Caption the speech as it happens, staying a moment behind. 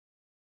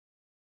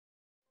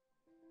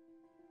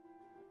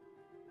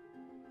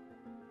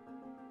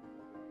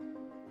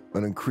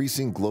An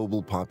increasing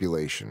global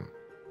population,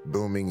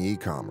 booming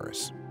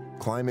e-commerce,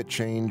 climate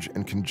change,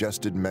 and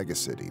congested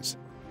megacities.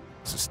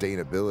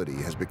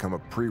 Sustainability has become a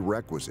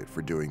prerequisite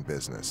for doing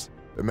business.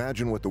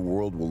 Imagine what the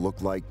world will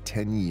look like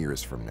 10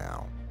 years from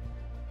now.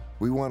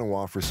 We want to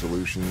offer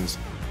solutions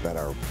that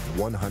are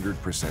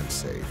 100%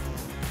 safe,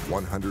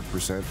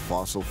 100%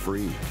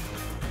 fossil-free,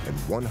 and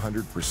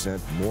 100%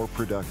 more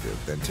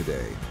productive than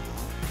today,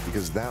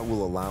 because that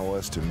will allow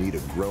us to meet a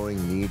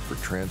growing need for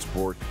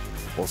transport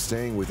while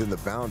staying within the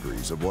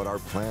boundaries of what our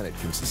planet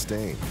can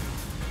sustain.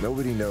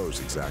 Nobody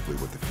knows exactly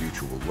what the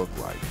future will look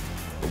like,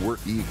 but we're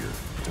eager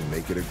to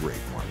make it a great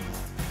one.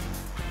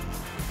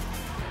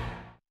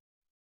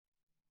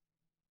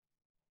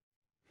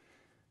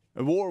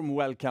 A warm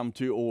welcome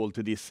to you all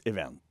to this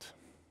event.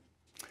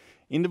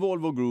 In the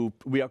Volvo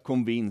Group, we are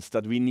convinced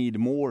that we need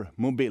more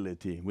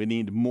mobility, we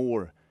need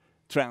more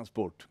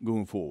transport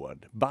going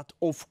forward. But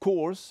of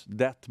course,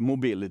 that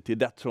mobility,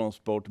 that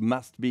transport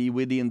must be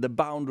within the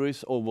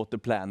boundaries of what the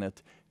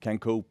planet can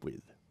cope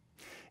with.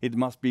 It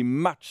must be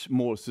much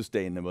more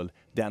sustainable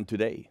than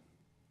today.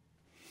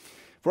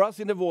 For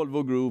us in the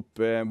Volvo Group,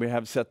 we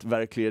have set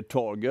very clear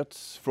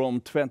targets. From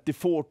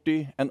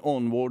 2040 and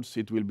onwards,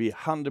 it will be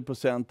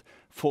 100%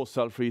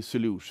 fossil-free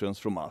solutions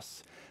from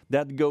us.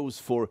 That goes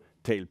for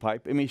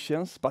tailpipe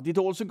emissions, but it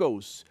also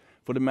goes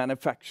for the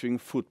manufacturing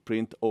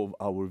footprint of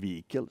our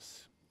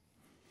vehicles.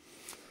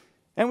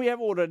 And we have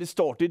already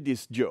started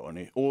this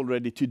journey.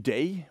 Already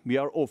today, we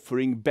are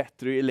offering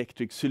battery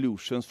electric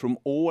solutions from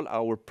all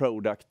our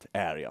product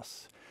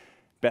areas.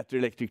 Battery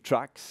electric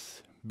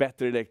trucks,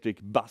 battery electric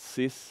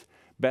buses,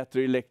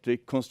 battery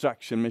electric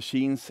construction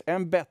machines,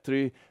 and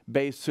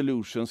battery-based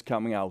solutions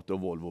coming out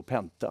of Volvo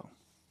Penta.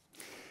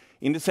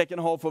 In the second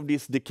half of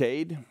this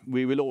decade,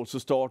 we will also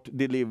start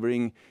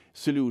delivering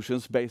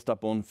solutions based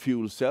upon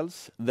fuel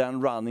cells, then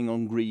running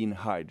on green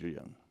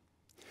hydrogen.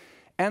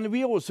 And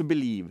we also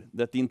believe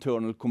that the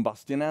internal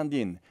combustion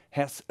engine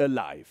has a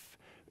life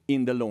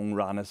in the long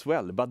run as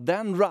well, but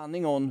then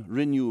running on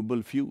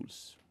renewable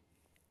fuels.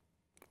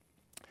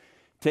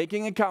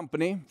 Taking a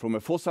company from a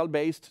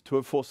fossil-based to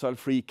a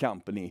fossil-free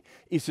company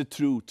is a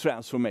true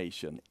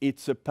transformation.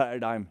 It's a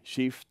paradigm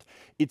shift.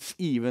 It's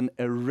even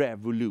a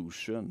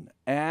revolution.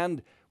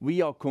 And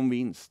we are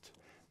convinced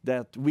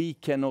that we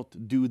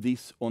cannot do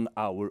this on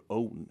our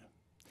own.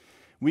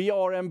 We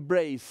are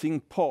embracing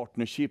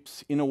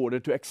partnerships in order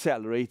to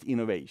accelerate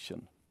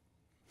innovation.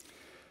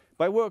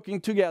 By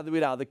working together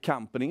with other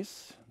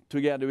companies,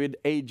 together with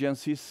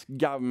agencies,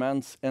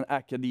 governments, and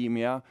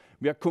academia,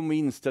 we are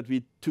convinced that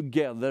we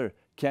together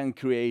can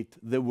create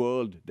the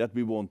world that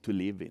we want to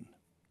live in.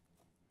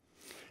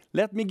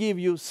 Let me give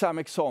you some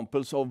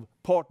examples of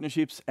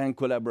partnerships and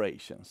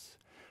collaborations.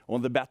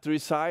 On the battery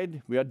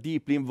side, we are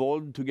deeply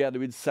involved together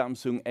with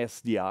Samsung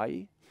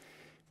SDI.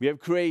 We have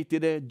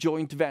created a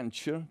joint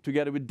venture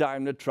together with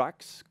Daimler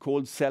Trucks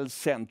called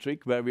Cellcentric,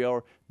 where we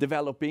are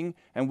developing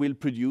and will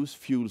produce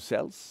fuel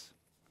cells.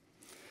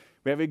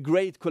 We have a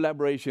great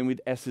collaboration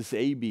with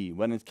SSAB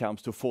when it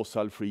comes to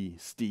fossil-free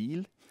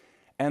steel.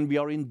 And we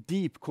are in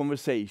deep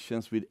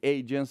conversations with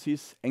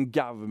agencies and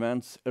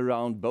governments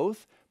around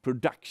both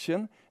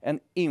production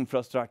and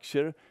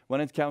infrastructure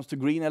when it comes to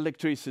green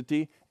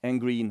electricity and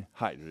green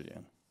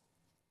hydrogen.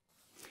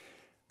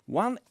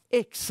 One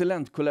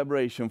excellent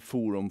collaboration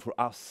forum for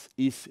us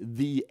is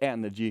the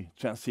Energy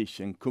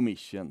Transition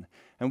Commission.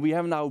 And we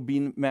have now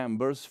been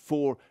members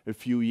for a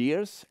few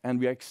years, and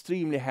we are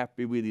extremely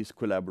happy with this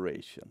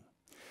collaboration.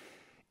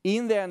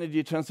 In the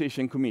Energy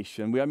Transition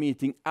Commission, we are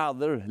meeting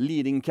other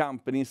leading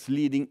companies,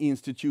 leading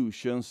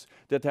institutions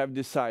that have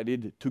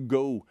decided to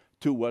go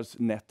towards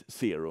net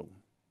zero.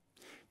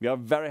 We are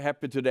very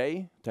happy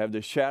today to have the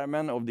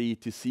chairman of the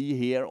ETC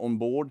here on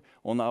board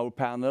on our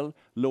panel,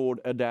 Lord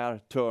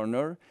Adair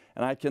Turner.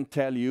 And I can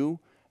tell you,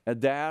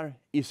 Adair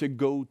is a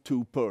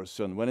go-to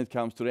person when it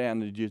comes to the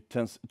energy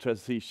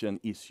transition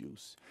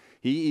issues.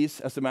 He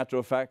is, as a matter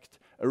of fact,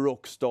 a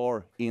rock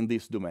star in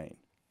this domain.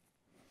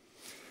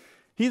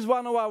 He's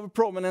one of our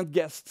prominent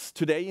guests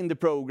today in the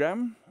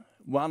program.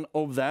 One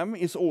of them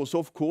is also,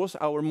 of course,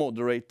 our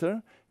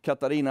moderator,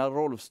 Catarina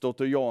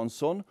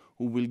Rolfsdotter-Jansson,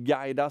 who will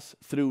guide us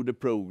through the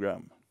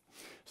program.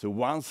 So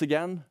once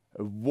again,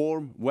 a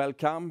warm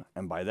welcome,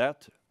 and by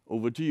that,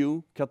 over to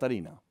you,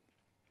 Catarina.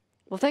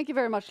 Well, thank you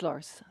very much,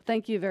 Lars.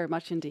 Thank you very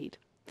much indeed.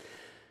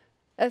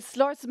 As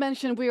Lars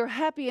mentioned, we are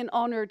happy and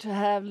honored to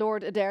have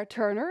Lord Adair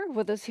Turner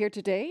with us here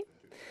today.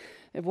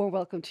 A warm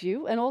welcome to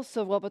you. And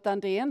also Robert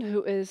Andrén,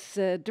 who is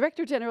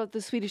Director General of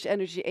the Swedish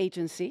Energy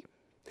Agency.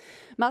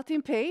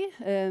 Martin Pei,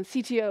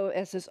 CTO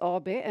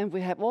SSAB, and we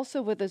have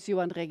also with us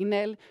Johan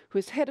Regnell, who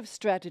is Head of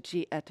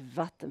Strategy at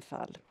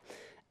Vattenfall.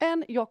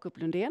 And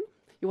Lundén,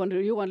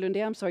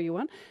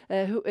 Johan,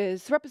 who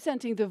is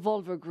representing the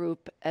Volvo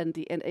Group and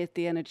at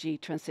the Energy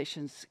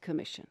Transitions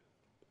Commission.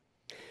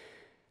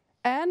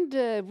 And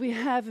we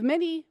have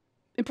many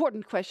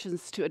important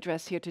questions to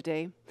address here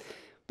today.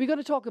 We're going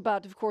to talk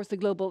about, of course, the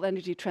global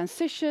energy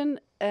transition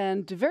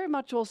and very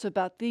much also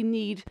about the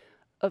need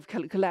of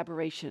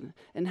collaboration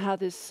and how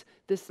this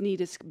need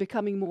is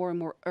becoming more and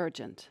more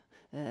urgent.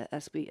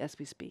 as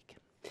we speak.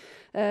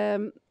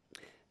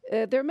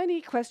 There are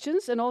many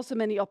questions and also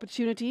many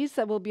opportunities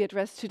that will be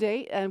addressed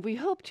today, and we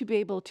hope to be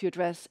able to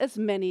address as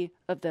many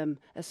of them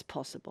as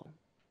possible.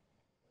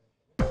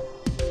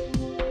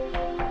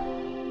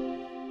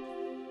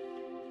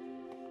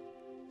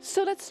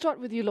 So let's start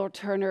with you, Lord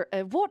Turner.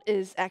 What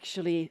is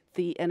actually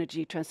the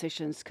Energy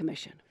Transitions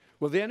Commission?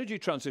 Well, the Energy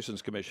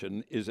Transitions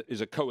Commission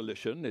is a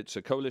coalition. It's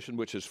a coalition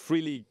which has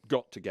freely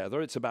got together.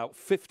 It's about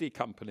 50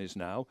 companies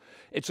now.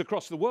 It's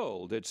across the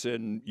world. It's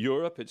in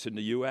Europe, it's in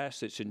the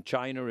US, it's in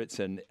China, it's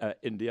in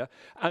India,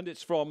 and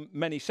it's from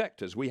many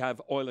sectors. We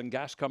have oil and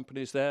gas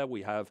companies there.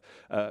 We have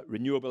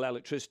renewable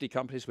electricity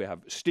companies. We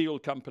have steel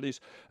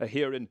companies.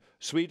 Here in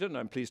Sweden,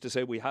 I'm pleased to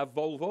say we have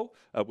Volvo,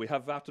 we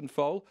have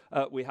Vattenfall,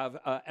 we have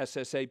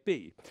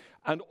SSAB.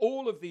 And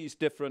all of these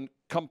different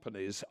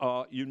companies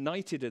are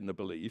united in the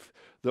belief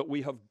that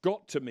we have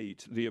got to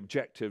meet the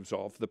objectives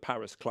of the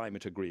Paris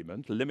Climate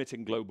Agreement,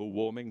 limiting global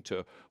warming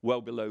to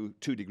well below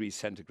 2 degrees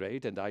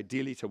centigrade and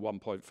ideally to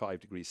 1.5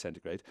 degrees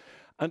centigrade.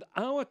 And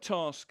our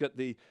task at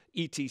the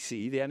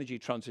ETC, the Energy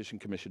Transition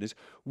Commission, is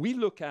we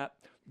look at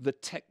the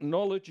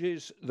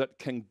technologies that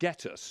can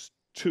get us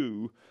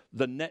to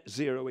the net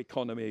zero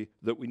economy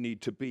that we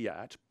need to be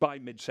at by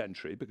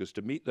mid-century, because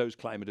to meet those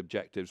climate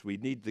objectives, we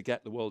need to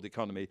get the world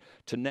economy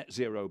to net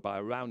zero by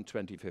around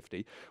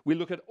 2050. We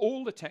look at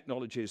all the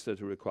technologies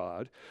that are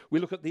required. We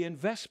look at the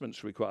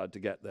investments required to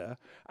get there.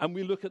 And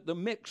we look at the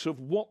mix of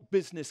what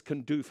business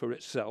can do for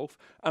itself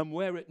and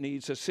where it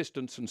needs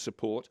assistance and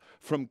support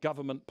from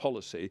government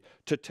policy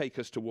to take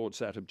us towards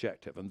that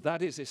objective. And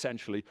that is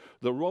essentially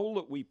the role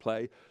that we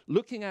play,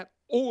 looking at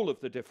all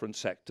of the different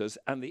sectors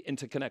and the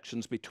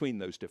interconnections between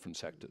those different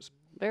sectors.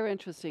 Very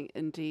interesting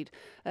indeed.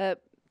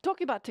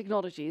 Talking about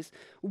technologies,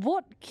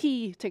 what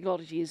key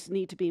technologies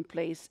need to be in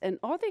place, and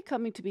are they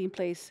coming to be in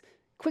place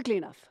quickly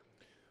enough?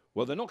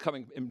 Well, they're not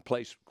coming in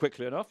place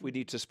quickly enough. We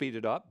need to speed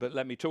it up. But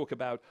let me talk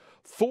about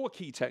 4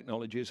 key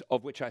technologies,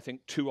 of which I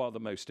think 2 are the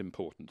most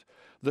important.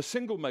 The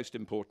single most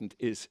important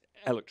is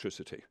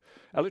electricity.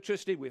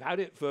 Electricity, we've had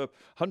it for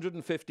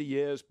 150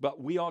 years,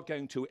 but we are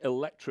going to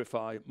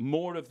electrify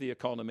more of the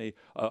economy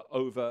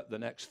over the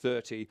next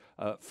 30,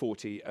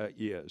 40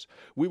 years.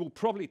 We will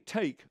probably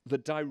take the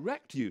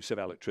direct use of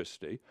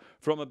electricity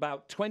from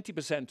about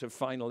 20% of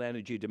final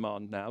energy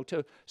demand now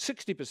to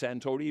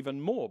 60% or even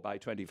more by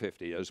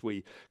 2050 as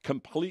we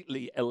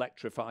completely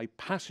electrify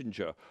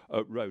passenger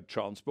road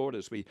transport,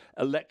 as we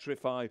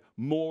electrify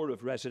more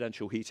of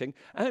residential heating,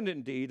 and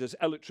indeed as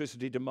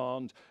electricity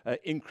demand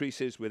increases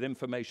with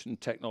information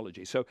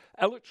technology. So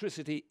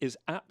electricity is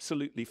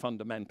absolutely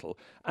fundamental.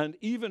 And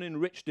even in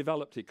rich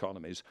developed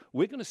economies,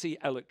 we're going to see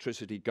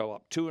electricity go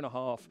up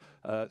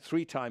 2.5,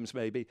 3 times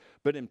maybe.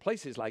 But in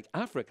places like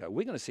Africa,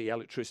 we're going to see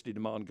electricity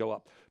demand go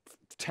up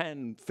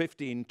 10,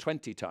 15,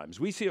 20 times.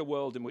 We see a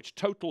world in which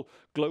total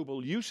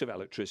global use of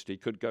electricity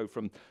could go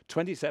from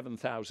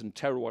 27,000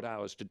 terawatt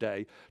hours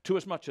today to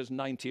as much as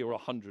 90 or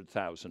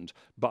 100,000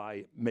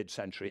 by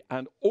mid-century.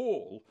 And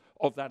all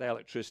of that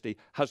electricity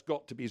has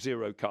got to be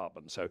zero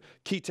carbon. So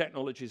key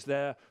technologies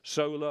there,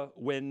 solar,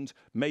 wind,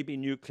 maybe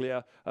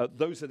nuclear,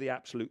 those are the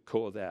absolute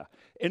core there.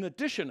 In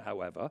addition,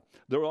 however,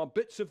 there are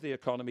bits of the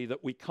economy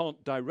that we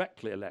can't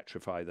directly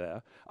electrify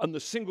there, and the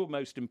single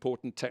most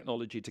important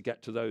technology to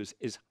get to those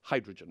is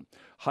hydrogen.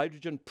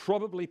 Hydrogen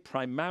probably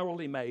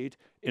primarily made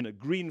in a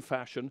green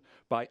fashion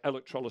by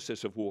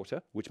electrolysis of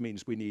water, which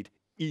means we need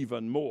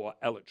even more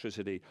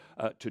electricity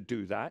to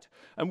do that.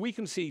 And we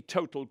can see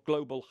total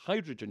global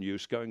hydrogen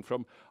use going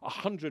from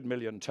 100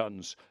 million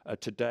tons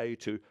today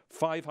to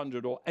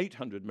 500 or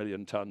 800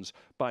 million tons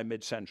by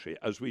mid-century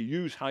as we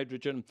use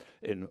hydrogen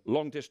in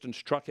long-distance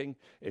trucking,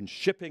 in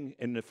shipping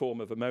in the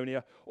form of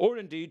ammonia, or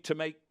indeed to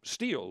make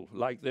steel,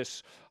 like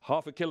this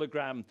 0.5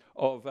 kilogram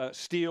of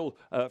steel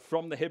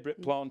from the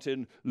Hybrit plant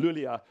in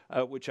Luleå,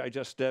 which I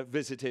just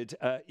visited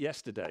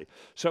yesterday.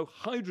 So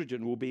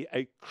hydrogen will be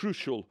a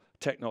crucial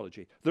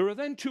technology. There are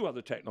then 2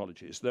 other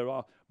technologies. There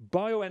are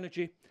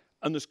bioenergy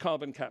and there's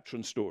carbon capture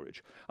and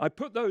storage. I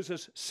put those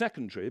as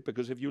secondary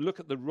because if you look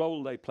at the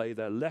role they play,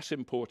 they're less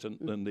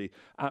important than the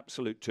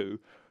absolute 2,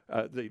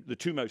 the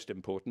 2 most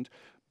important.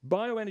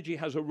 Bioenergy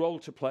has a role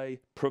to play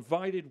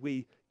provided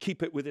we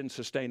keep it within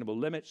sustainable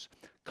limits.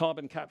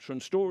 Carbon capture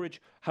and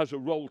storage has a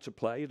role to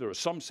play. There are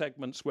some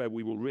segments where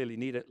we will really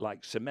need it,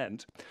 like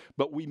cement,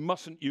 but we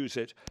mustn't use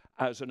it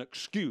as an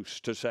excuse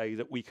to say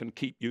that we can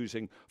keep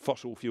using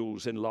fossil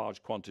fuels in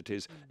large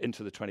quantities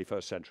into the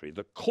 21st century.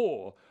 The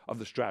core of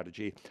the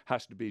strategy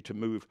has to be to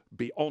move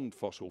beyond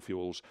fossil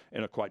fuels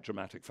in a quite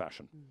dramatic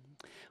fashion.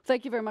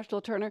 Thank you very much,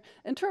 Lord Turner.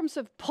 In terms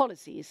of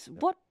policies,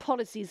 what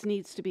policies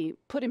needs to be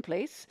put in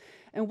place,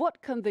 and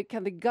what can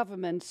the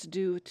governments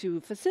do to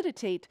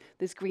facilitate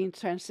this green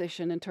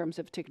transition in terms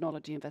of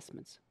technology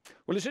investments?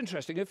 Well, it's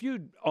interesting. If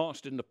you'd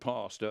asked in the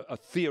past a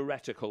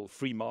theoretical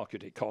free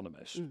market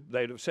economist,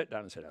 they'd have sat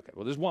down and said, okay,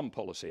 well, there's one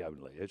policy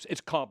only.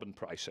 It's carbon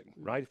pricing,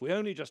 right? If we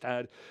only just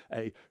had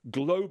a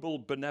global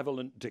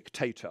benevolent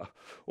dictator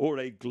or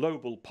a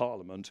global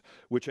parliament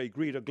which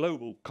agreed a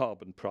global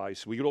carbon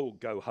price, we could all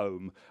go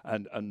home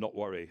and not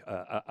worry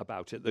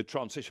about it. The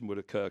transition would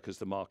occur because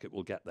the market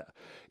will get there.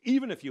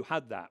 Even if you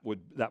had that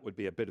would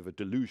be a bit of a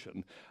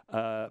delusion.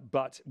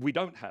 But we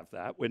don't have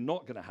that. We're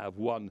not going to have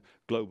one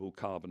global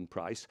carbon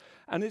price.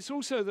 And it's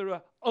also, there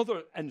are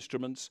other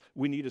instruments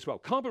we need as well.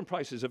 Carbon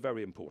prices are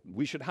very important.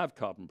 We should have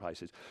carbon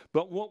prices.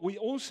 But what we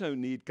also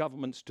need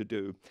governments to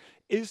do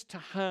is to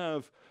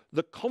have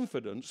the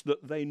confidence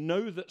that they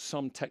know that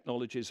some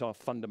technologies are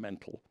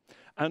fundamental,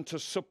 and to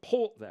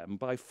support them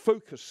by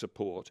focused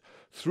support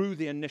through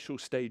the initial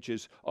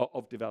stages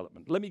of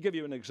development. Let me give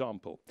you an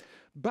example.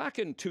 Back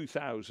in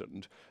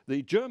 2000,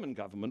 the German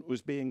government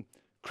was being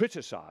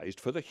criticized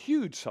for the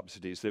huge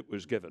subsidies that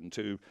was giving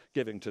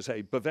to,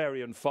 say,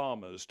 Bavarian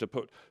farmers to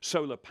put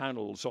solar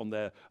panels on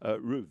their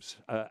roofs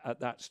at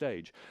that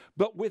stage.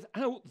 But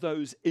without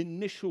those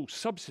initial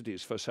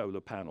subsidies for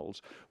solar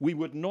panels, we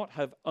would not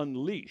have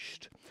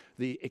unleashed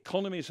the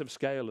economies of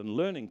scale and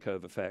learning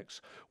curve effects,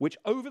 which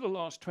over the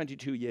last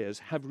 22 years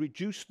have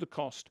reduced the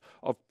cost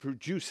of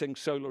producing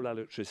solar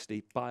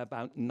electricity by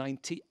about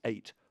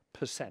 98%.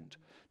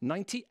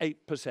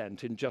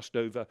 98% in just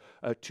over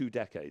 2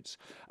 decades.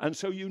 And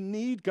so you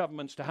need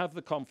governments to have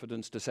the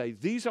confidence to say,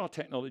 these are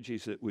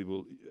technologies that we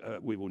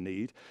will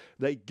need.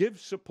 They give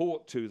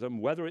support to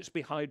them, whether it's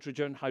be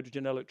hydrogen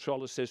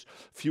electrolysis,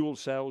 fuel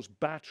cells,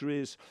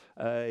 batteries,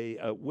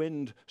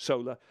 wind,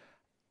 solar.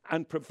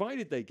 And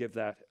provided they give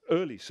that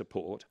early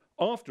support,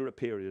 after a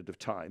period of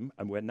time,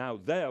 and we're now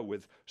there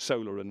with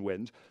solar and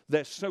wind,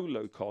 they're so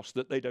low cost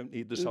that they don't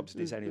need the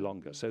subsidies any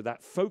longer. So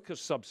that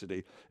focused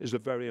subsidy is a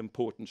very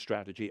important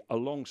strategy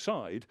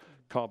alongside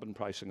carbon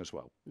pricing as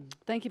well.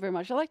 Thank you very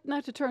much. I'd like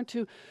now to turn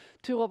to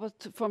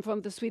Robert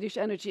from the Swedish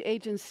Energy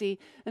Agency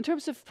in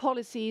terms of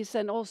policies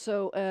and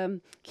also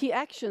key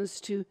actions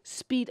to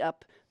speed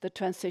up the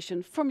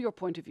transition from your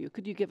point of view.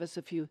 Could you give us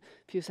a few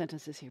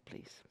sentences here,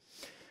 please?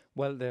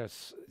 Well,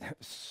 there's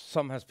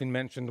some has been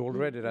mentioned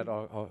already that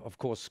are of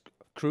course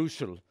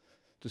crucial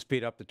to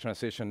speed up the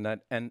transition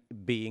and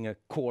being a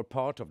core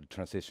part of the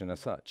transition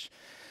as such.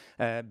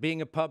 Being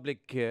a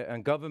public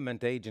and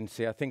government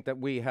agency, I think that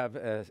we have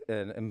a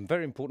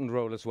very important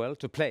role as well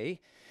to play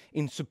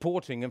in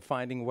supporting and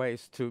finding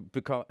ways to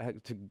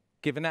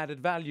give an added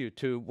value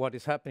to what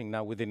is happening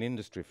now within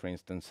industry, for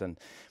instance. And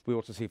we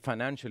also see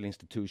financial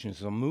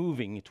institutions are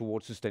moving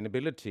towards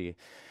sustainability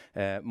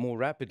more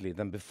rapidly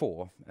than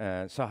before.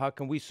 So how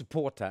can we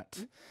support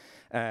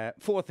that?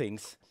 4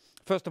 things.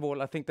 First of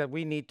all, I think that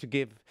we need to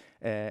give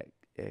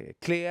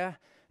clear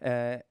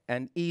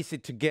and easy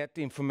to get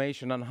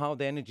information on how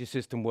the energy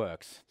system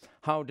works,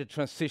 how the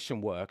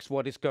transition works,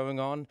 what is going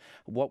on,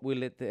 what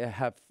will it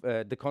have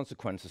the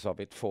consequences of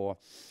it for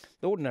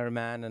the ordinary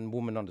man and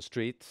woman on the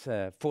streets,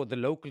 for the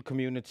local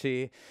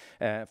community,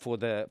 for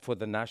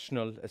the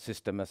national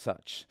system as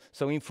such.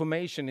 So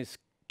information is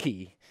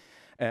key.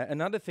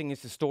 Another thing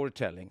is the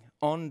storytelling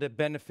on the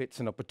benefits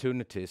and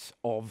opportunities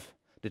of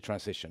the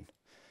transition.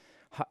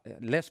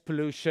 Less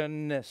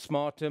pollution,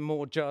 smarter,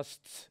 more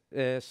just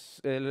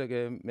cities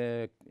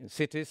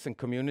and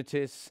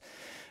communities,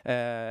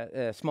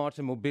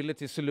 smarter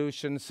mobility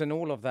solutions and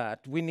all of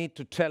that. We need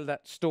to tell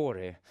that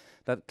story,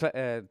 that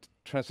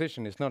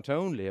transition is not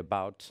only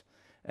about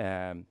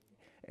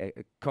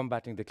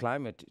combating the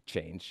climate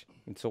change,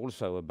 it's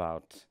also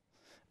about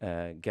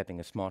getting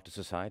a smarter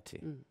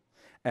society.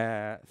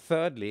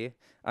 Thirdly,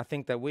 I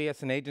think that we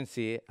as an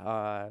agency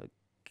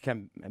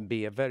can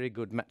be a very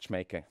good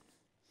matchmaker,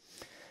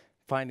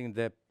 finding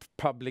the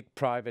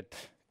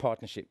public-private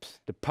partnerships,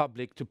 the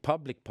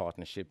public-to-public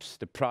partnerships,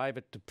 the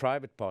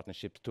private-to-private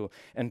partnerships to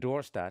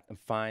endorse that and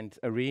find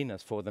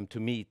arenas for them to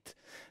meet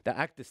the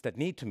actors that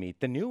need to meet,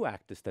 the new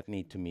actors that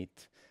need to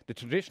meet. The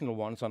traditional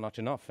ones are not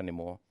enough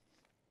anymore.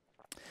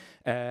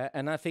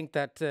 And I think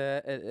that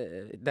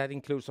that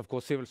includes, of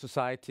course, civil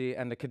society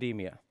and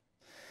academia.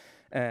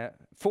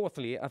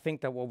 Fourthly, I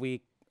think that what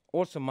we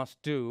also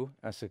must do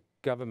as a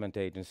government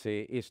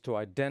agency is to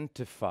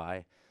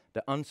identify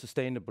the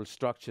unsustainable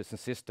structures and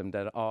systems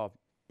that are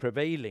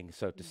prevailing,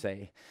 so to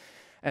say,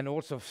 and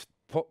also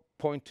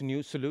point to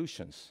new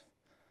solutions,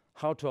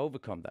 how to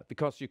overcome that.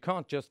 Because you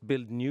can't just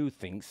build new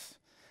things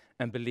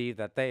and believe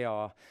that they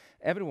are,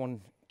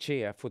 everyone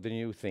cheer for the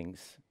new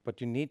things,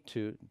 but you need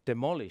to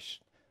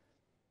demolish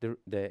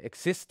the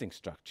existing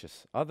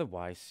structures.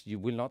 Otherwise, you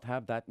will not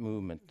have that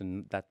movement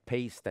and that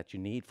pace that you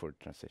need for a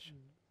transition.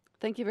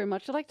 Thank you very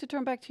much. I'd like to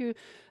turn back to you,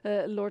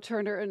 Lord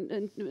Turner,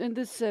 and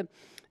this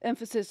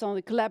emphasis on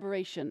the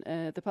collaboration,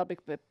 the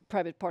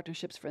public-private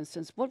partnerships, for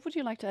instance. What would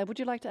you like to add? Would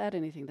you like to add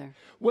anything there?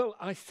 Well,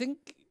 I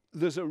think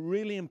there's a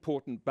really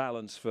important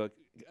balance for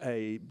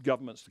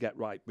governments to get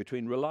right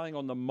between relying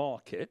on the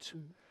market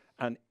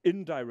and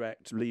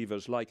indirect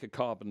levers like a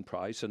carbon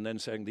price and then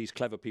saying these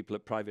clever people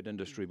at private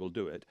industry will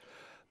do it.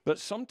 But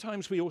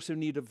sometimes we also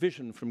need a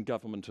vision from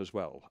government as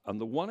well.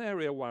 And the one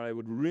area where I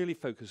would really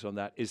focus on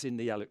that is in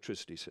the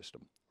electricity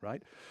system,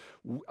 right?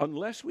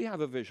 unless we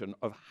have a vision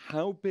of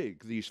how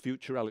big these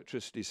future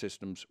electricity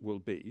systems will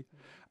be,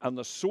 and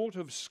the sort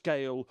of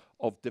scale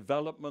of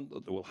development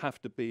that there will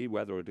have to be,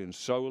 whether it in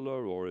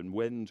solar or in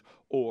wind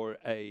or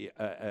a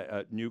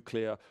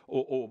nuclear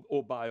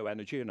or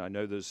bioenergy, and I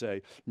know there's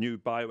a new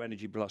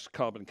bioenergy plus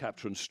carbon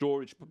capture and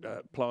storage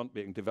plant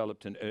being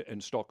developed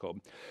in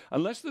Stockholm,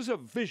 unless there's a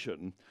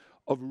vision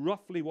of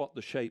roughly what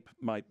the shape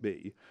might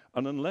be,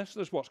 and unless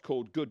there's what's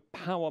called good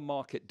power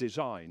market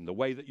design, the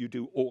way that you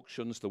do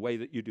auctions, the way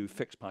that you do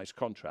fixed price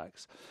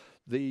contracts,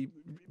 the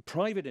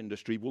private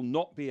industry will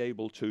not be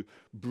able to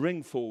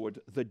bring forward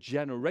the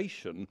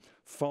generation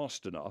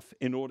fast enough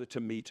in order to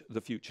meet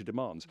the future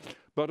demands.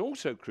 But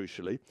also,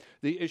 crucially,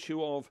 the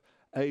issue of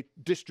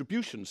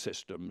distribution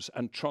systems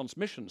and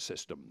transmission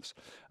systems.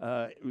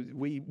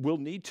 We will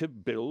need to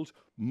build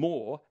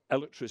more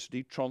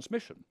electricity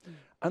transmission.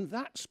 And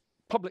that's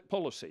public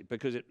policy,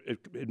 because it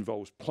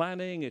involves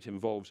planning, it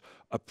involves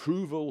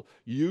approval,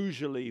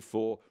 usually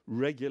for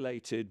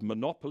regulated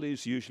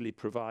monopolies, usually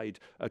provide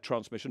a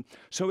transmission.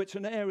 So it's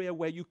an area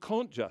where you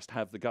can't just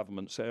have the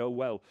government say, oh,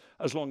 well,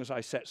 as long as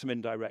I set some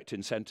indirect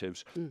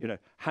incentives, you know,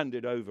 hand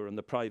it over and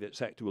the private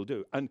sector will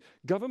do. And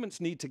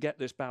governments need to get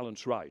this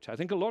balance right. I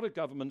think a lot of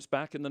governments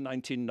back in the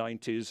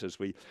 1990s, as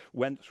we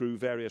went through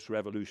various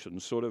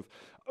revolutions, sort of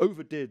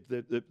overdid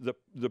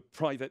the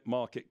private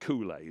market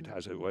Kool-Aid,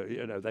 as it were.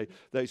 You know,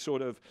 they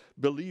sort of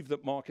believed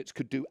that markets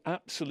could do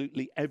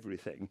absolutely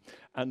everything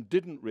and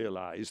didn't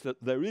realize that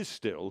there is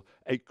still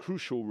a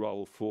crucial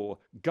role for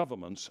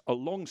governments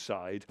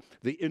alongside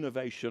the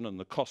innovation and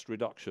the cost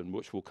reduction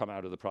which will come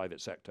out of the private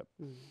sector.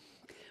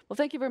 Well,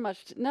 thank you very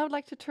much. Now I'd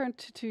like to turn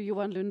to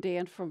Johan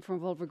Lundén from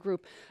Volvo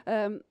Group.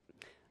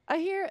 I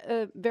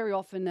hear very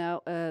often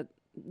now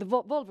the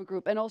Volvo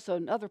Group and also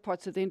in other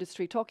parts of the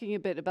industry talking a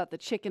bit about the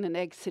chicken and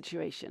egg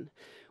situation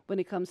when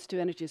it comes to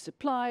energy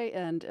supply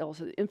and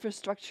also the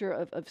infrastructure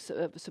of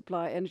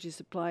supply, energy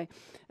supply,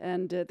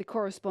 and the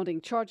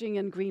corresponding charging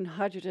and green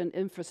hydrogen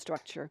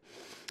infrastructure.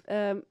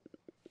 How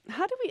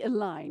do we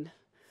align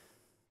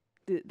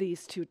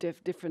these two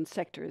different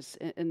sectors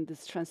in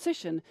this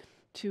transition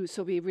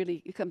so we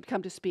really come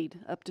up to speed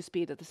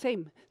at the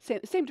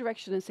same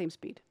direction and same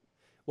speed?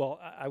 Well,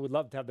 I would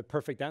love to have the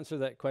perfect answer to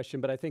that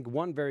question, but I think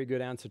one very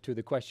good answer to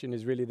the question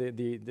is really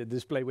the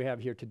display we have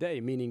here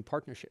today, meaning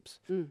partnerships.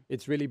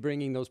 It's really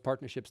bringing those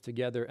partnerships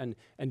together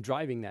and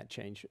driving that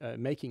change,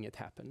 making it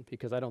happen,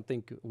 because I don't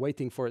think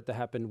waiting for it to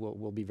happen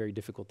will be very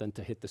difficult then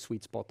to hit the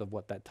sweet spot of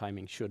what that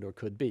timing should or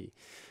could be.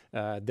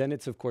 Then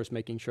it's, of course,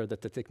 making sure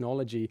that the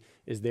technology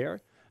is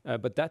there,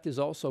 but that is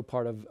also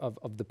part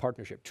of the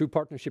partnership. True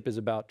partnership is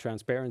about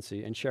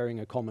transparency and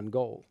sharing a common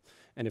goal.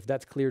 And if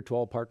that's clear to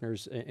all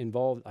partners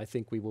involved, I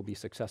think we will be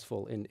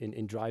successful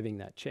in driving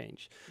that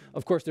change.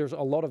 Of course, there's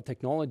a lot of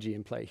technology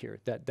in play here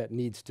that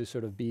needs to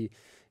sort of be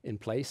in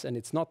place. And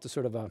it's not the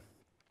sort of a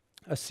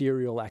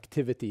serial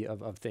activity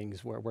of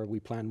things where we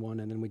plan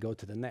one and then we go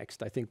to the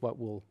next. I think what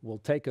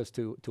will take us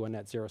to a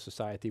net zero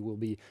society will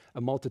be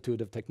a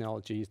multitude of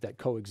technologies that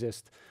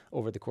coexist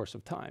over the course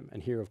of time.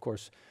 And here, of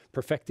course,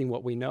 perfecting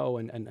what we know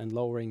and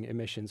lowering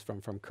emissions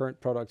from current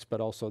products,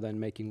 but also then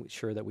making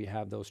sure that we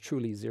have those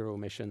truly zero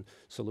emission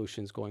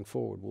solutions going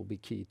forward will be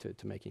key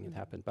to making it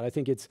happen. But I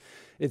think it's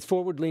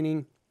forward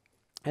leaning.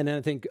 And then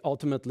I think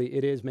ultimately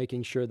it is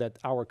making sure that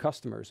our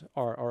customers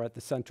are at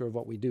the center of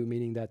what we do,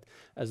 meaning that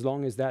as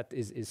long as that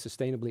is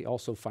sustainably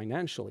also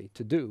financially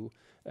to do,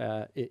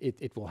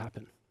 it will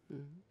happen.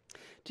 Do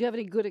you have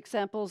any good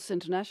examples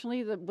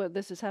internationally where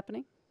this is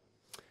happening?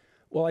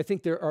 Well, I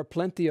think there are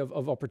plenty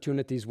of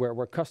opportunities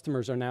where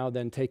customers are now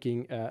then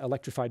taking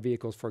electrified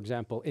vehicles, for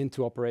example,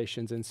 into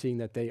operations and seeing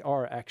that they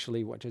are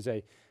actually, what is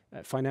a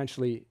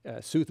financially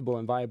suitable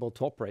and viable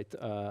to operate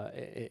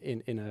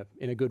in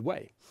a good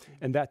way.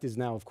 And that is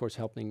now, of course,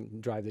 helping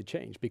drive the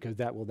change, because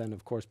that will then,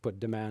 of course, put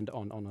demand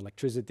on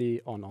electricity,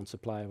 on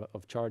supply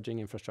of charging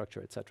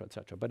infrastructure, et cetera, et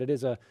cetera. But it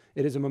is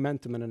a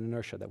momentum and an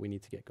inertia that we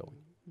need to get going.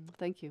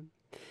 Thank you.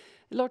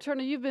 Lord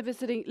Turner, you've been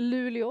visiting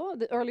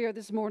Luleå earlier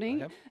this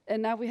morning, and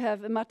now we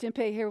have Martin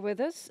Pei here with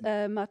us.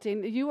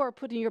 Martin, you are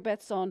putting your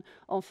bets on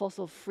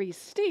fossil-free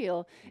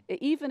steel,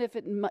 even if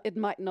it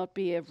might not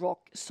be a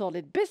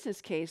rock-solid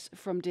business case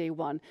from day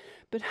one.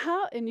 But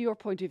how, in your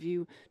point of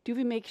view, do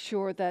we make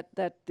sure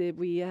that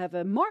we have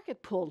a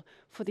market pull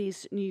for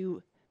these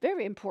new,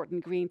 very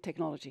important green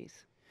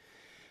technologies?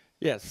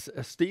 Yes,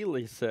 steel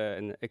is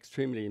an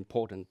extremely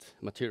important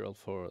material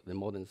for the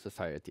modern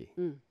society.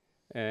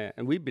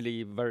 And we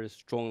believe very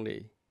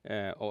strongly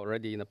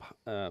already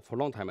for a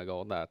long time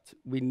ago that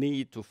we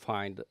need to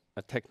find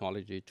a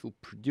technology to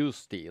produce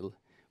steel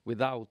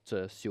without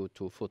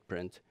CO2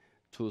 footprint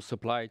to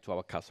supply to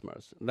our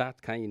customers.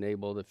 That can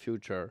enable the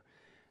future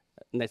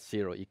net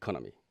zero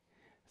economy.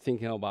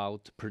 Thinking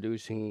about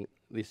producing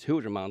this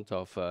huge amount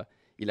of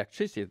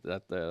electricity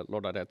that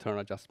Lord Adair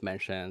Turner just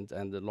mentioned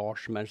and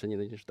Lars mentioned in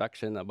the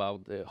introduction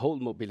about the whole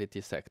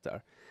mobility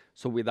sector.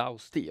 So without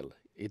steel,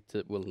 it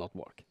will not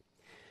work.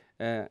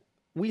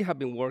 We have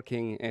been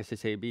working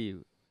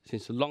SSAB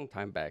since a long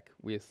time back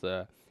with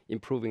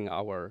improving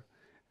our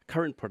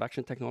current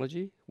production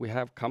technology, we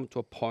have come to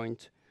a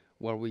point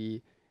where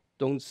we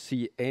don't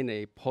see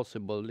any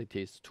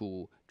possibilities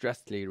to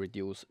drastically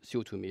reduce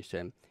CO2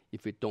 emission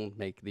if we don't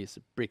make this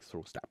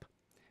breakthrough step.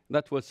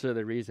 That was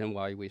the reason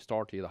why we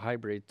started a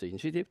hybrid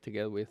initiative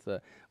together with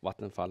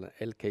Vattenfall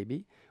and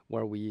LKB,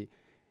 where we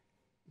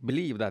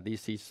believe that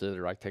this is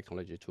the right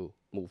technology to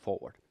move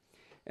forward.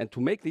 And to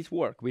make this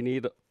work, we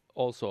need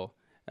also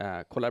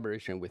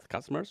collaboration with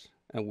customers,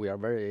 and we are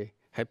very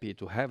happy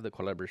to have the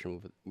collaboration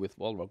with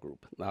Volvo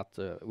Group.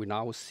 That we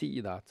now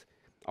see that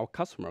our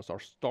customers are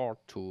start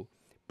to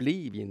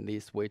believe in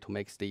this way to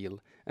make steel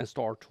and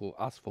start to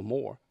ask for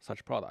more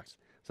such products.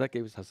 So that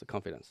gives us the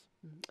confidence.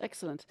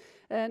 Excellent.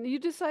 And you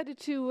decided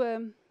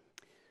to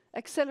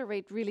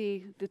accelerate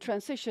really the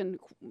transition.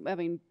 I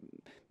mean,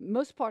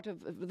 most part of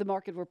the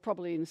market were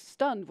probably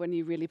stunned when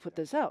you really put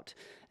this out.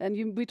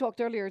 And we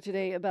talked earlier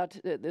today about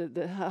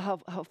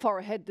how far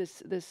ahead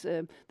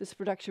this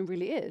production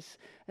really is.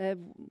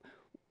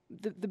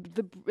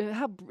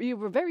 How you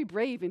were very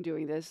brave in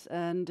doing this,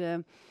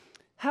 and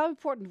how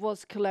important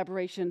was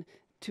collaboration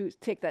to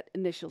take that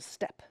initial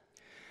step?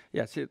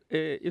 Yes,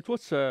 it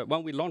was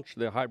when we launched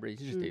the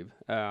hybrid initiative.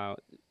 A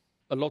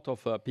lot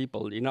of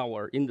people in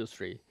our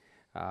industry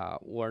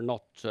were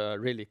not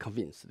really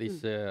convinced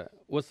this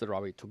was the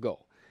right way to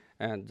go.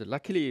 And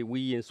luckily,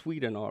 we in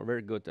Sweden are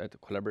very good at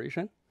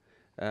collaboration.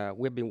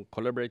 We've been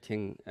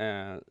collaborating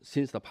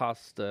since the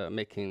past,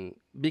 making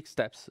big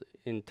steps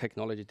in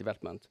technology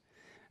development.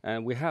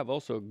 And we have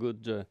also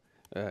good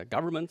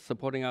government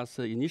supporting us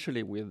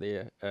initially with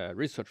the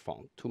research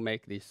fund to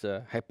make this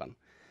happen.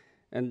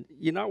 And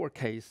in our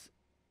case,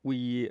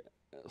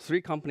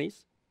 three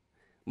companies,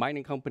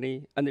 mining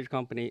company, energy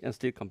company, and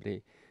steel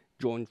company,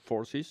 joined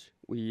forces.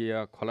 We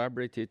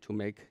collaborated to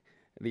make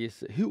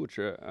this huge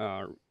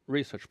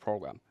research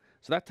program.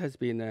 So that has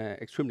been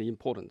extremely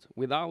important.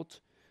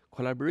 Without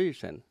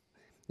collaboration,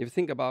 if you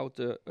think about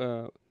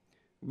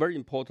very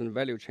important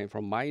value chain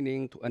from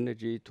mining to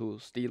energy to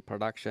steel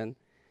production,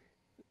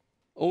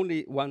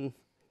 only one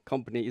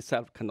company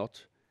itself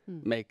cannot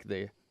make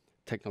the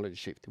technology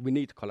shift. We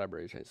need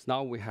collaborations.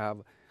 Now we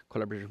have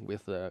collaboration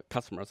with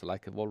customers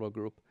like Volvo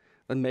Group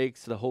that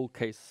makes the whole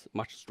case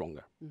much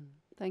stronger.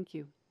 Thank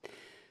you.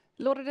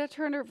 Lord Adair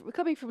Turner,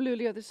 coming from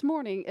Luleå this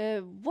morning,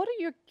 what are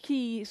your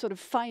key sort of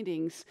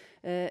findings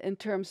in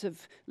terms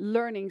of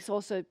learnings,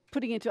 also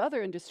putting into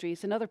other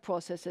industries and other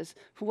processes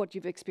for what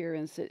you've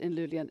experienced in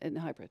Luleå in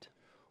hybrid?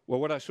 Well,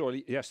 what I saw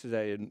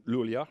yesterday in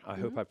Luleå, I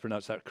hope I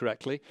pronounced that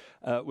correctly,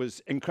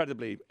 was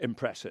incredibly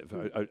impressive.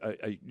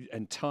 An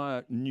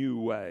entire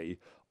new way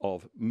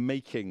of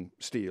making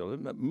steel,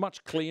 a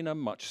much cleaner,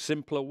 much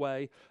simpler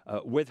way,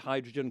 with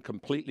hydrogen,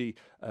 completely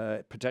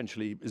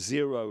potentially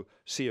zero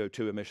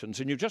CO2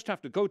 emissions. And you just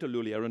have to go to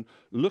Luleå and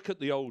look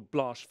at the old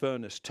blast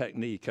furnace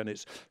technique and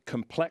its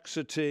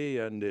complexity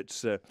and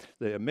its the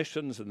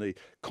emissions and the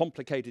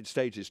complicated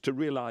stages to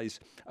realize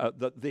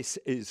that this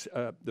is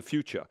the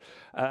future.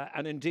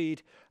 And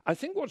indeed, I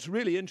think what's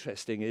really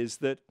interesting is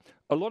that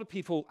a lot of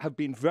people have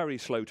been very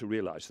slow to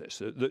realize this.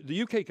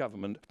 The UK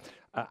government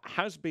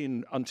has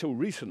been, until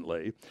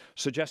recently,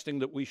 suggesting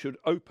that we should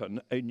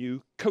open a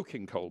new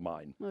coking coal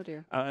mine. Oh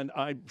dear. And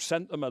I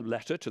sent them a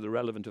letter to the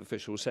relevant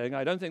officials saying,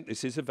 I don't think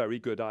this is a very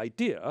good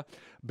idea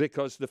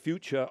because the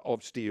future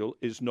of steel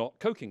is not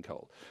coking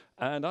coal.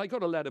 And I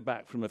got a letter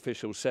back from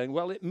officials saying,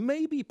 well, it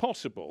may be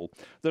possible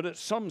that at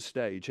some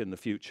stage in the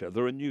future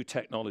there are new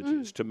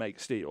technologies to make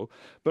steel,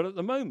 but at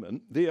the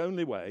moment the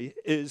only way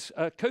is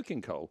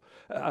coking coal.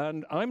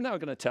 And I'm now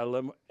going to tell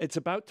them it's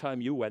about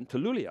time you went to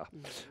Luleå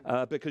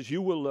because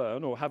you will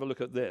learn, or have a look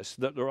at this,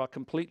 that there are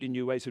completely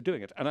new ways of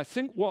doing it. And I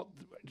think what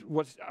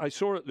I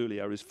saw at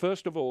Luleå is,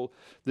 first of all,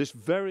 this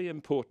very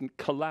important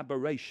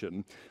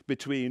collaboration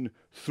between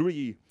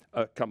three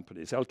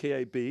companies,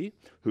 LKAB,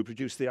 who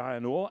produce the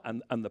iron ore,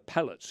 and the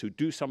pellets, who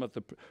do some of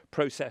the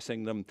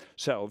processing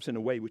themselves in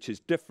a way which is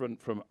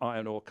different from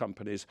iron ore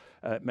companies,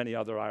 many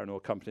other iron ore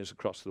companies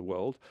across the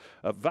world.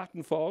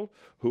 Vattenfall,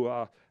 who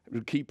are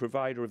the key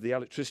provider of the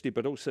electricity,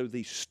 but also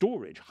the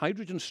storage.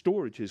 Hydrogen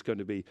storage is going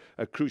to be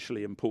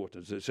crucially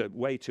important. It's a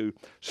way to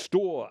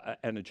store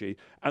energy.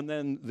 And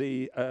then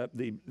the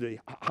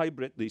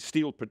hybrid, the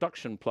steel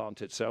production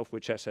plant itself,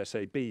 which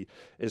SSAB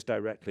is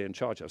directly in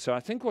charge of. So I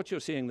think what you're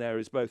seeing there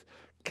is both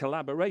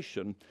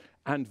collaboration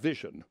and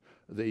vision,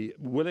 the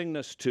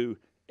willingness to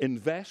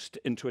invest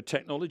into a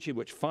technology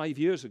which 5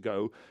 years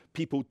ago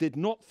people did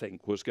not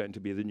think was going to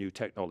be the new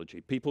technology.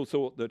 People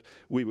thought that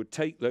we would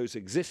take those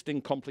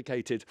existing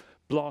complicated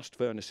blast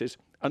furnaces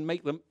and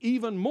make them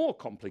even more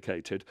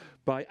complicated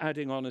by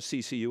adding on a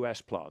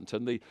CCUS plant.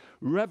 And the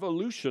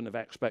revolution of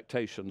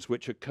expectations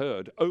which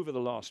occurred over the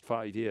last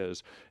 5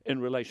 years in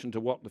relation to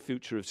what the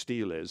future of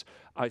steel is,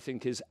 I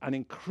think is an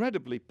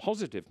incredibly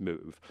positive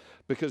move.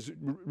 Because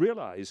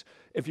realize,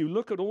 if you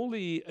look at all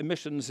the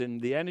emissions in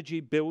the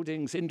energy,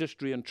 buildings,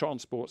 industry and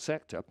transport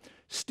sector,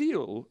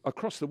 steel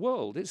across the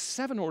world is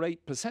 7 or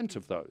 8%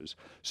 of those.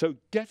 So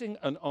getting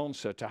an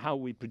answer to how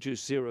we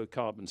produce zero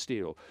carbon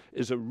steel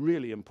is a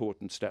really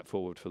important step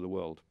forward for the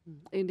world.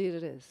 Indeed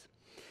it is.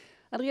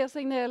 Andreas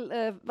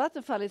Regnell,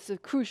 Vattenfall is a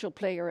crucial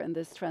player in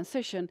this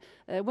transition.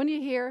 When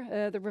you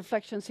hear the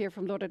reflections here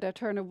from Lord Adair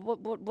Turner,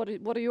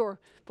 what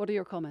are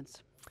your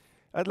comments?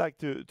 I'd like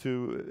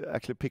to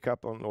actually pick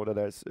up on Lord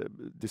Adair's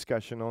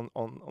discussion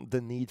on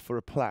the need for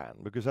a plan,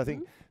 because I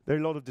think there are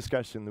a lot of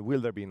discussion. Will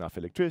there be enough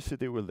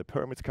electricity? Will the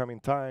permits come in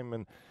time?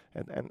 And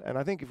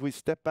I think if we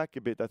step back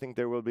a bit, I think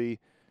there will be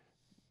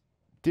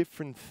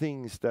different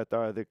things that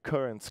are the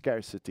current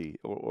scarcity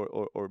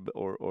or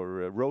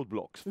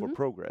roadblocks for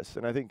progress.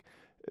 And I think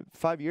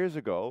 5 years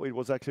ago, it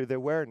was actually the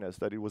awareness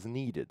that it was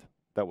needed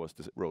that was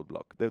the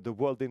roadblock. The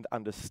world didn't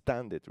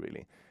understand it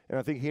really. And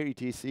I think here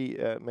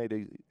ETC made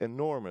an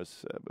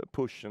enormous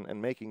push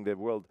and making the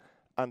world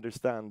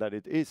understand that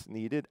it is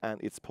needed and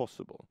it's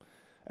possible.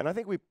 And I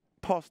think we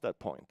passed that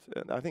point.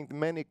 And I think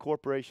many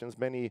corporations,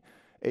 many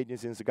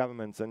agencies,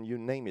 governments, and you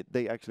name it,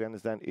 they actually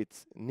understand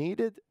it's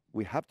needed,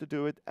 we have to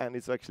do it, and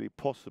it's actually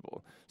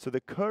possible. So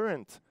the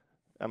current,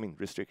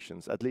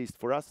 restrictions, at least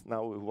for us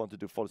now who want to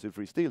do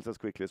fossil-free steels as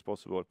quickly as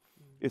possible,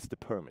 it's the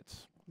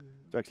permits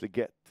to actually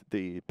get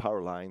the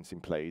power lines in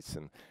place.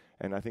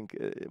 And I think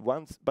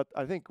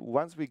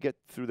once we get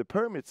through the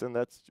permits, and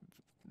that's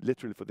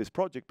literally for this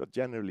project, but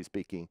generally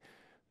speaking,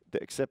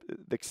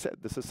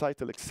 the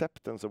societal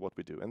acceptance of what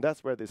we do, and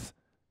that's where the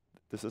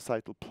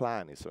societal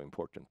plan is so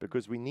important,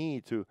 because we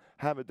need to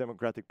have a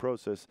democratic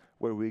process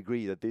where we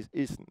agree that this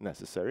is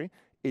necessary.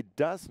 It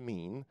does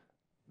mean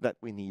that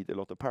we need a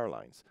lot of power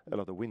lines, a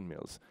lot of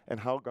windmills,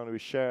 and how can we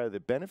share the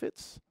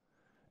benefits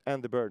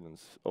and the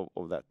burdens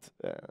of that.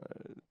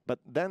 But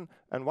then,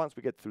 and once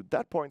we get through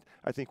that point,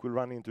 I think we'll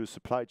run into a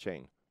supply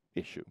chain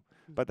issue.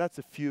 But that's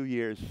a few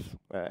years,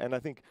 and I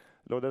think,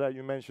 Lord Adair,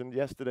 you mentioned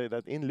yesterday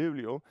that in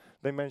Luleå,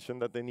 they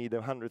mentioned that they need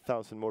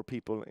 100,000 more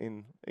people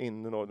in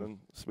the northern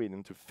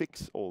Sweden to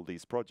fix all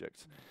these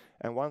projects.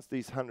 And once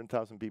these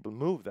 100,000 people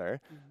move there,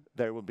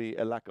 there will be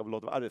a lack of a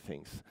lot of other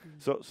things.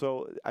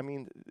 So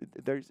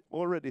there's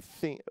already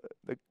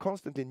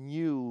constantly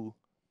new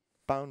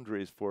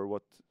boundaries for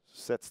what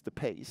sets the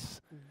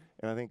pace.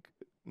 And I think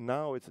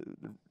now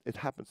it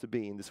happens to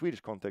be, in the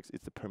Swedish context,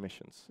 it's the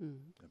permissions.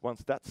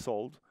 Once that's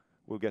solved,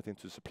 we'll get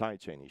into supply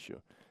chain issue.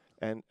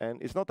 And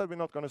it's not that we're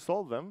not going to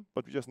solve them,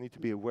 but we just need to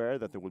be aware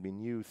that there will be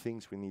new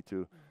things we need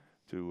to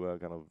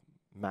kind of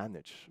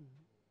manage.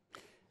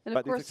 And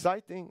but it's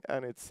exciting,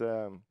 and it's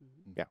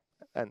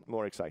and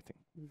more exciting.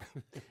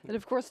 And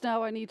of course,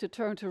 now I need to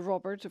turn to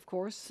Robert. Of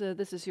course,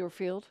 this is your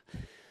field,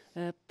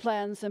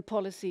 plans and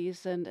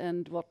policies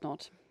and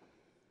whatnot.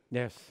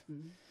 Yes.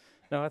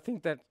 No, I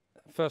think that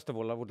first of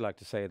all, I would like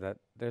to say that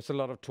there's a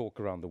lot of talk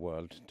around the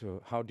world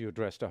to how do you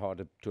address the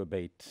hard to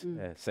abate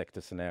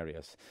sectors and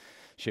areas,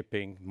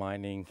 shipping,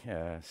 mining,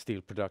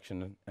 steel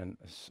production, and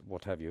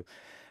what have you.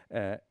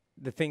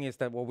 The thing is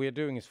that what we are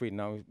doing in Sweden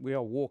now, we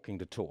are walking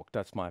the talk.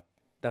 That's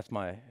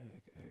my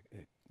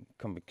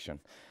conviction.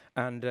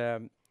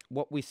 And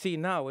what we see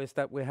now is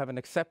that we have an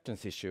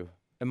acceptance issue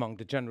among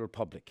the general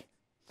public.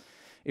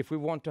 If we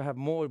want to have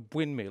more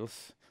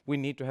windmills, we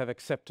need to have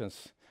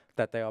acceptance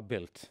that they are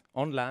built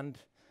on land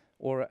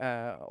or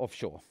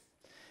offshore.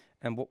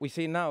 And what we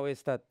see now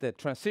is that the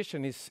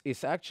transition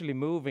is actually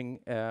moving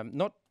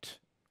not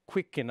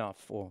quick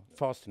enough or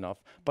fast enough,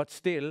 but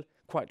still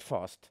quite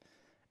fast.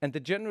 And the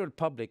general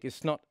public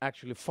is not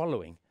actually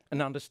following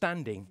and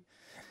understanding.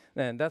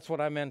 And that's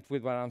what I meant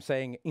with what I'm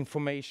saying,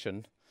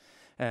 information.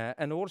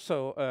 And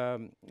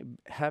also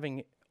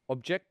having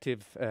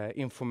objective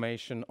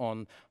information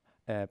on,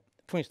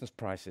 for instance,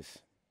 prices.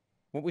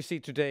 What we see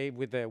today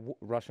with the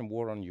Russian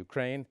war on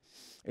Ukraine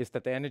is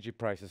that the energy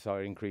prices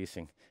are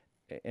increasing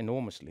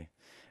enormously.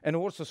 And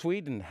also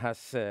Sweden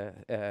has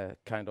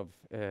kind of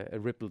a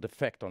rippled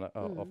effect on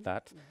of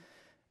that.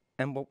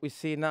 And what we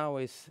see now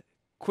is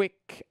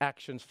quick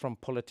actions from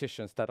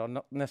politicians that are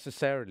not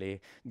necessarily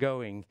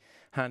going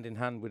hand in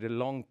hand with the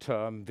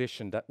long-term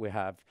vision that we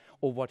have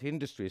or what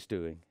industry is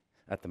doing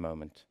at the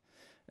moment.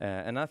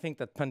 And I think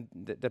that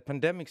the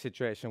pandemic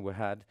situation we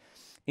had,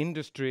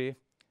 industry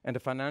and the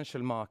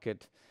financial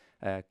market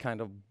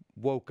kind of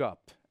woke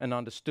up and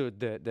understood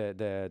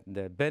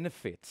the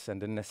benefits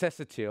and the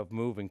necessity of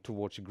moving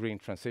towards a green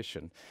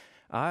transition.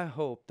 I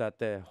hope that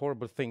the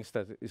horrible things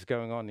that is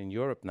going on in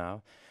Europe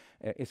now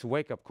is a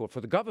wake-up call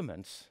for the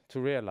governments to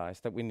realize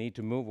that we need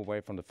to move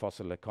away from the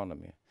fossil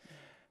economy.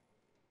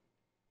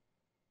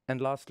 And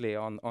lastly,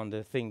 on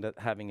the thing that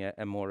having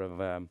a more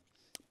of a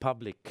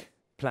public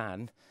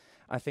plan,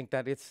 I think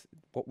that it's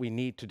what we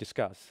need to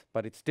discuss,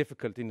 but it's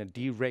difficult in a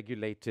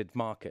deregulated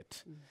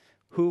market.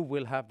 Who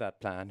will have that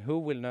plan? Who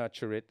will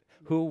nurture it?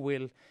 Who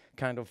will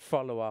kind of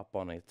follow up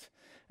on it?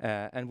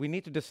 And we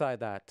need to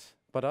decide that.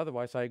 But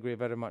otherwise, I agree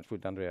very much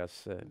with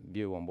Andreas'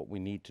 view on what we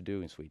need to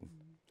do in Sweden.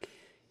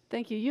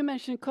 Thank you. You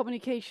mentioned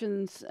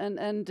communications,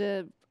 and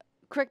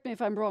correct me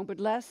if I'm wrong, but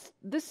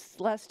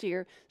last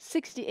year,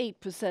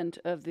 68%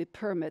 of the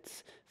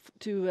permits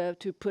to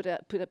put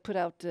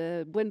out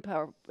wind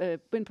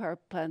power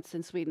plants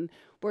in Sweden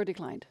were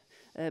declined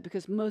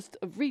because most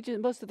of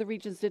the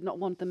regions did not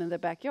want them in their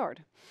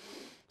backyard.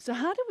 So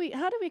how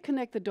do we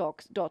connect the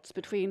dots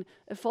between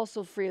a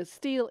fossil-free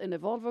steel in a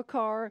Volvo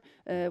car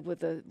with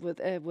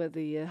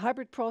the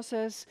hybrid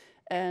process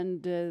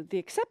and the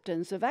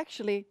acceptance of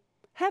actually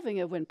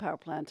having a wind power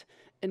plant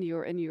in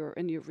your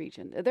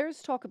region?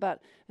 There's talk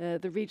about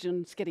the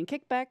regions getting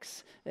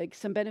kickbacks,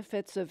 some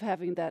benefits of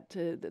having that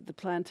the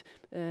plant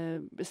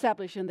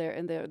established in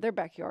their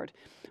backyard.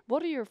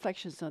 What are your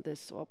reflections on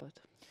this, Robert?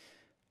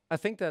 I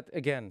think that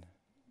again,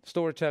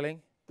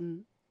 storytelling,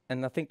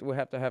 and I think we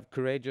have to have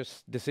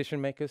courageous decision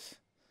makers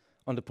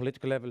on the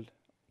political level,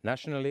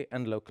 nationally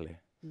and locally,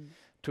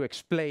 to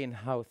explain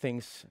how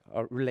things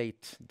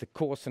relate, the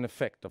cause and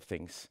effect of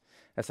things.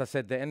 As I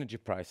said, the energy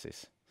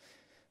prices.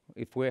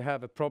 If we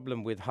have a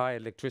problem with high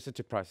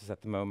electricity prices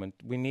at the moment,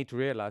 we need to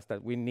realize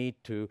that we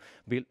need to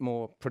build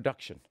more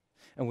production,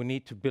 and we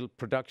need to build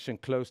production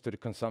close to the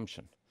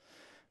consumption.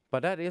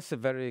 But that is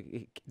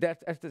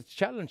that's a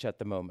challenge at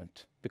the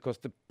moment, because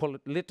the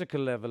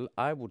political level,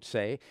 I would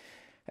say,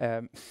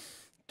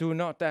 do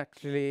not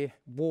actually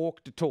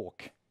walk the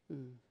talk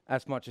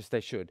as much as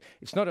they should.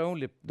 It's not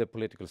only the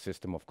political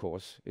system, of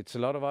course. It's a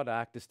lot of other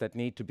actors that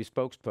need to be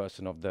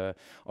spokesperson of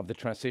the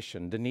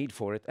transition, the need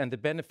for it, and the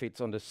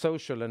benefits on the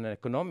social and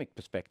economic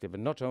perspective,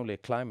 and not only a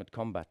climate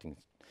combating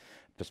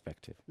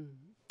perspective.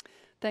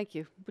 Thank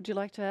you. Would you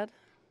like to add?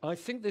 I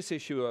think this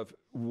issue of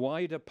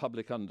wider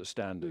public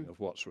understanding of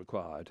what's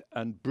required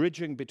and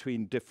bridging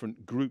between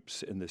different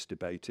groups in this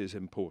debate is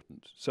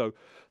important. So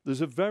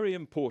there's a very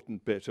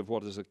important bit of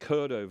what has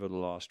occurred over the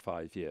last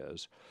 5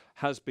 years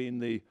has been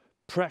the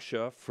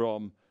pressure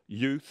from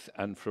youth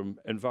and from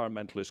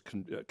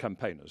environmentalist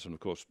campaigners. And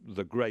of course,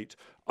 the great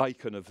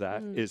icon of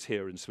that is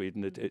here in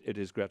Sweden. It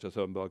is Greta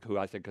Thunberg, who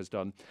I think has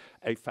done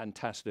a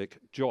fantastic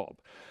job.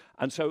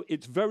 And so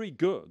it's very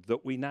good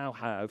that we now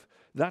have,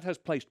 that has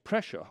placed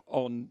pressure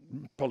on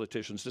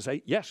politicians to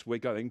say, yes, we're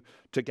going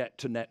to get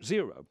to net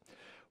zero.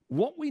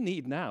 What we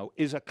need now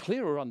is a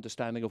clearer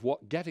understanding of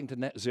what getting to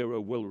net zero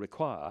will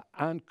require,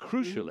 and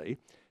crucially,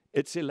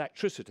 it's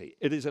electricity.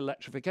 It is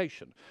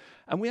electrification.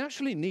 And we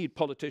actually need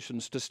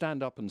politicians to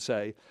stand up and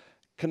say,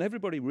 can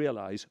everybody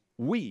realize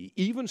we,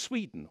 even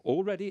Sweden,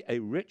 already a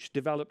rich,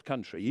 developed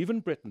country,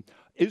 even Britain,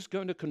 is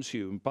going to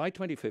consume by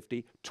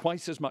 2050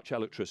 twice as much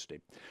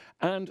electricity.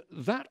 And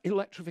that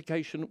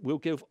electrification will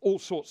give all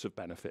sorts of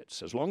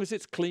benefits. As long as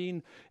it's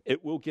clean,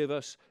 it will give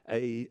us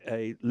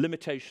a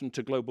limitation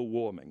to global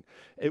warming.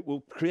 It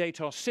will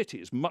create our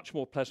cities much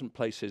more pleasant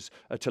places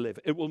to live.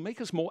 It will make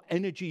us more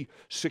energy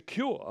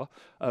secure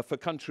for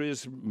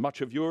countries,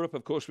 much of Europe,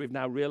 of course, we've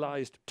now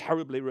realized,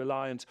 terribly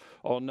reliant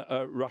on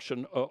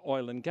Russian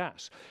oil and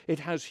gas. It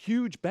has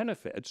huge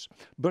benefits,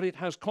 but it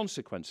has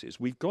consequences.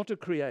 We've got to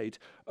create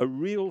a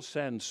real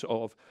sense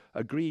of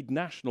agreed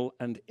national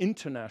and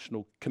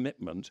international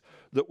commitment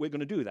that we're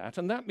going to do that.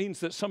 And that means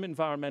that some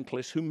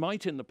environmentalists who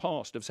might in the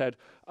past have said,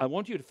 I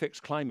want you to fix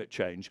climate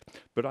change,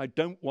 but I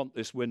don't want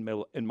this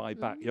windmill in my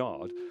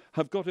backyard,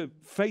 have got to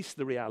face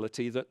the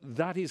reality that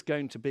that is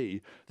going to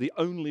be the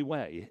only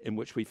way in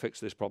which we fix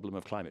this problem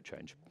of climate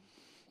change.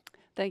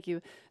 Thank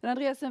you. And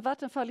Andreas, in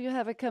Vattenfall, you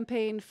have a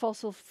campaign,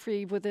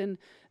 fossil-free within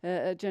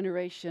a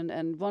generation,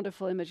 and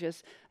wonderful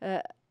images.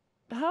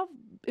 How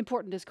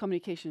important is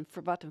communication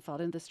for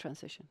Vattenfall in this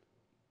transition?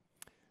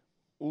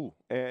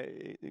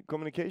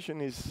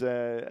 Communication is,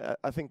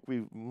 I think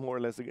we more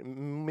or less,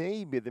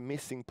 maybe the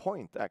missing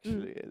point,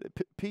 actually,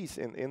 piece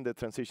in the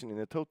transition in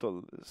a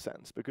total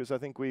sense, because I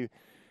think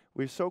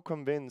we're so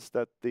convinced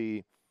that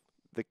the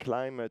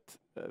climate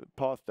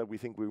path that we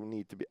think we will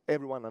need to be,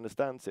 everyone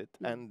understands it,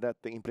 and that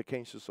the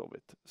implications of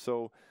it.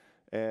 So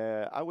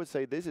I would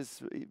say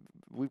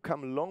we've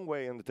come a long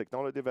way in the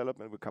technology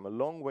development, we've come a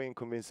long way in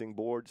convincing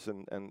boards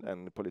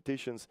and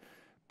politicians,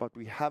 but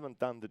we haven't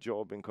done the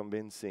job in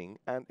convincing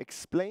and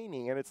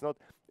explaining, and it's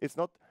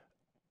not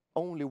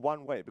only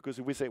one way, because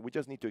if we say we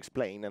just need to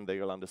explain and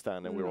they'll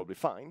understand and we'll all be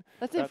fine.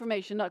 That's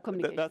information, not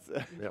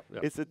communication.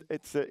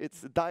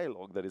 It's a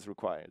dialogue that is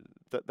required,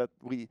 that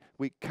we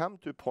come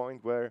to a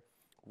point where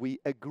we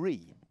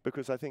agree,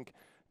 because I think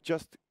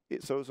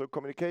so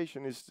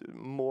communication is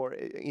more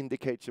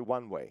indicates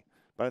one way,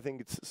 but I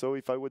think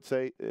if I would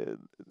say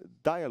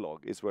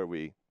dialogue is where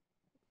we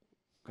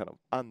kind of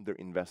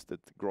underinvested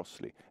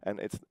grossly, and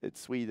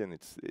it's Sweden,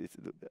 it's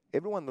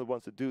everyone that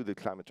wants to do the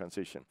climate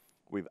transition.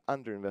 We've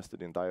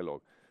underinvested in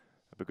dialogue,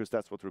 because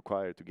that's what's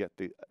required to get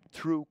the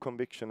true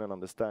conviction and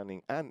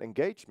understanding and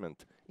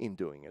engagement in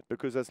doing it.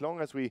 Because as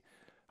long as we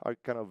are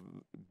kind of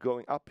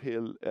going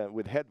uphill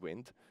with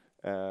headwind,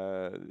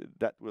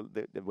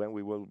 when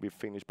we will be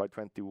finished by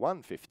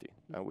 2150,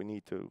 and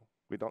we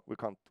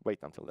can't wait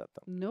until that.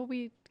 No,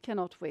 we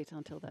cannot wait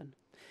until then.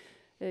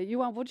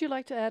 Johan, would you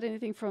like to add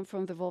anything from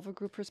the Volvo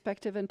Group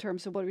perspective in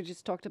terms of what we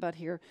just talked about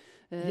here?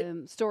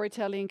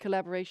 Storytelling,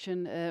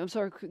 collaboration,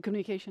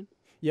 communication?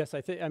 Yes,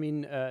 I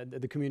mean,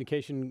 the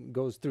communication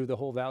goes through the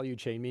whole value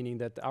chain, meaning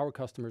that our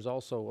customers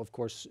also, of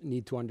course,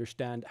 need to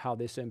understand how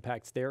this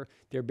impacts their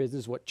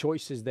business, what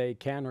choices they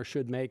can or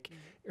should make,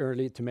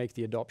 early to make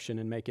the adoption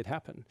and make it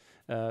happen.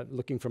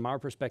 Looking from our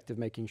perspective,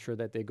 making sure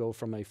that they go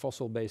from a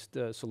fossil-based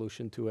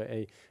solution to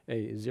a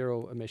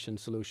zero-emission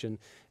solution,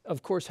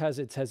 of course, has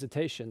its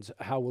hesitations.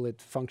 How will it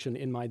function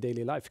in my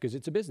daily life? Because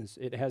it's a business.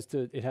 It has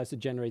to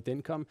generate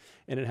income,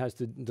 and it has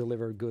to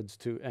deliver goods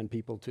to and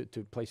people to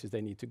places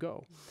they need to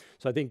go.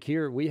 So I think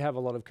here we have a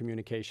lot of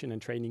communication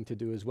and training to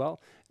do as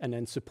well, and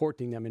then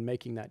supporting them in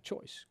making that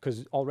choice.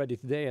 Because already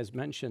today, as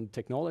mentioned,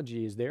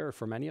 technology is there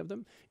for many of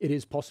them. It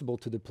is possible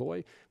to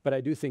deploy, but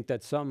I do think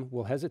that some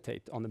will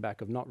hesitate on the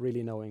back of not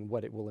really knowing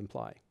what it will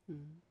imply.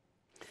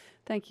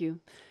 Thank you.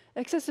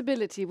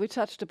 Accessibility, we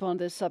touched upon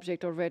this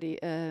subject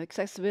already.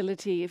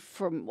 Accessibility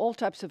from all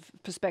types of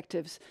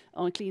perspectives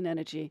on clean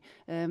energy.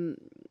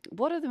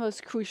 What are the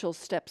most crucial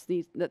steps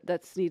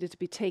that's needed to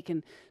be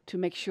taken to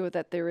make sure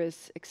that there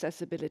is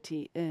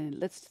accessibility?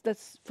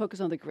 Let's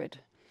focus on the grid.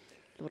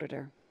 Lord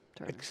Adair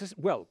Turner.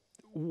 Well,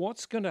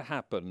 what's going to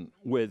happen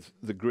with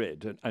the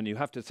grid, and you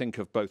have to think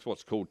of both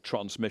what's called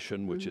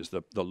transmission, which is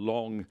the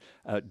long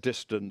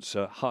distance,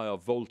 higher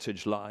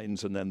voltage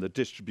lines, and then the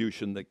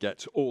distribution that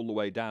gets all the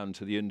way down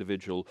to the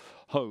individual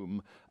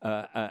home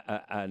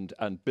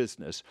and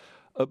business.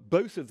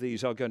 Both of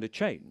these are going to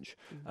change.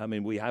 I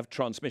mean, we have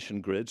transmission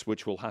grids,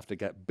 which will have to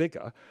get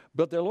bigger,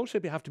 but they'll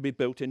also have to be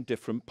built in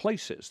different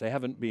places. They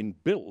haven't been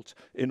built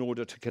in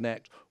order to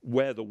connect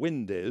where the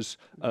wind is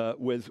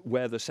with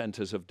where the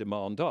centres of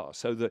demand are.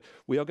 So that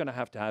we are going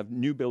to have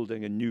new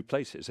building in new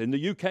places. In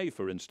the UK,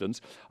 for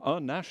instance, our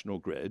national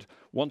grid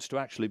wants to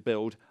actually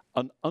build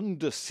an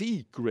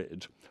undersea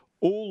grid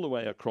all the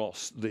way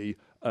across the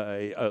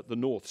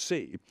North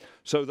Sea,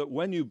 so that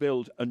when you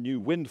build a new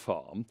wind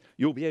farm,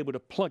 you'll be able to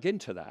plug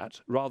into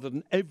that rather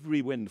than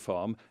every wind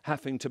farm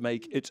having to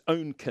make its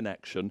own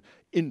connection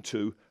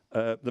into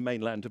the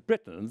mainland of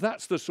Britain. And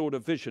that's the sort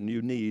of vision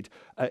you need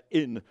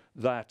in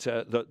that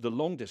the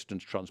long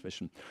distance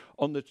transmission.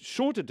 On the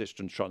shorter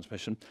distance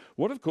transmission,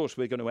 what of course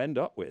we're going to end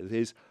up with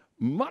is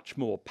much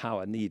more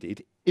power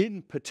needed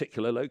in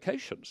particular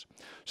locations.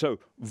 So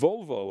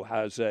Volvo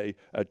has a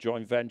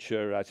joint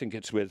venture, I think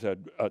it's with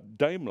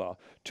Daimler,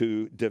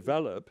 to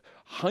develop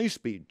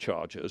high-speed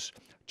chargers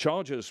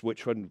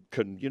which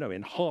can,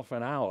 in half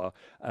an hour,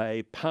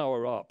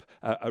 power up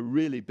a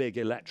really big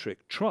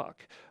electric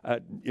truck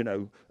at,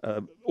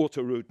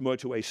 autoroute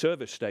motorway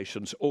service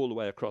stations all the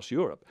way across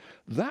Europe.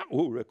 That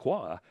will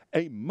require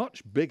a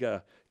much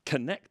bigger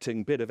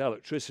connecting bit of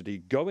electricity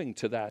going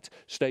to that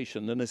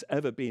station than has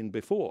ever been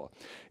before.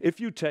 If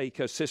you take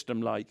a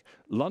system like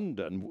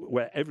London,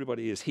 where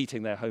everybody is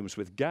heating their homes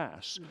with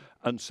gas,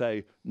 and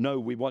say, no,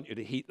 we want you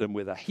to heat them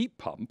with a heat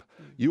pump,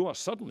 you are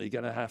suddenly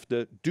going to have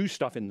to do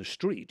stuff in the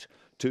street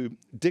to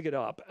dig it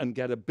up and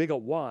get a bigger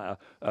wire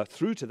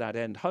through to that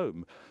end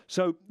home.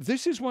 So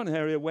this is one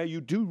area where you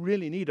do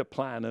really need a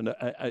plan and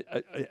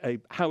a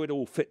how it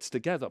all fits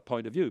together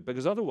point of view,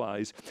 because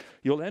otherwise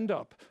you'll end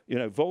up,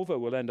 Volvo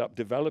will end up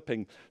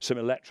developing some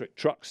electric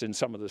trucks in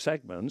some of the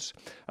segments,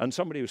 and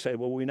somebody will say,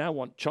 well, we now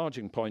want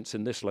charging points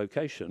in this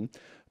location,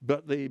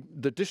 but the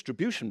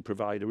distribution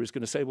provider is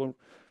going to say, well,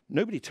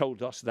 nobody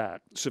told us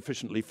that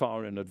sufficiently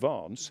far in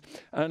advance,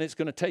 and it's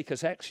going to take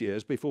us X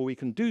years before we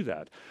can do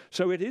that.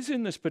 So it is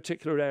in this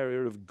particular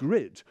area of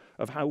grid,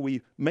 of how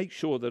we make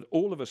sure that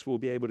all of us will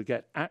be able to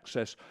get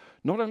access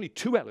not only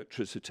to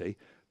electricity,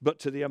 but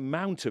to the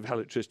amount of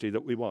electricity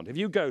that we want. If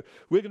you go,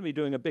 we're going to be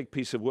doing a big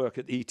piece of work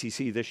at the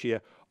ETC this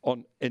year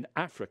in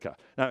Africa.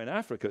 Now, in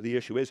Africa, the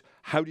issue is,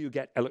 how do you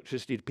get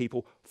electricity to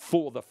people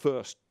for the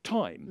first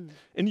time?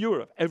 In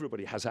Europe,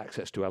 everybody has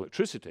access to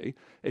electricity.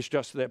 It's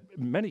just that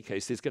in many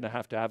cases, going to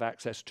have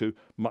access to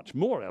much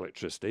more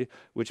electricity,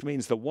 which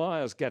means the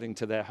wires getting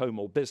to their home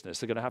or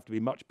business are going to have to be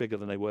much bigger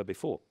than they were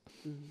before.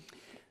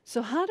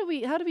 So how do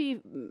we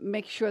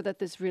make sure that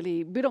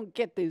we don't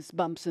get these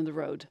bumps in the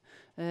road?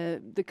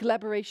 The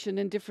collaboration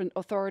in different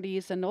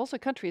authorities and also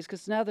countries,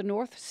 because now the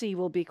North Sea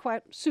will be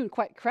quite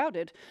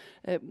crowded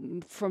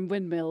from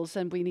windmills,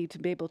 and we need to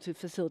be able to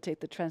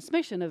facilitate the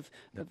transmission of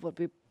what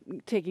we're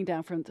taking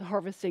down from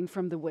harvesting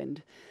from the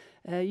wind.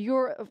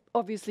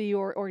 Obviously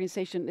your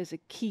organization is a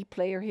key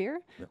player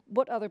here. Yeah.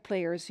 What other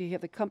players? You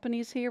have the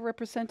companies here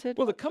represented.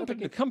 Well, the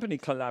company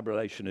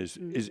collaboration is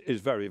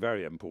very,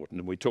 very important.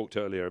 And we talked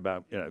earlier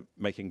about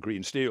making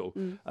green steel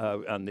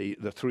and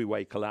the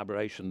three-way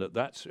collaboration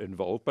that's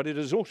involved. But it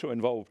has also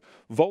involved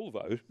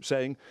Volvo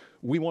saying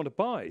we want to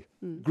buy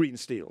green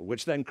steel,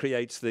 which then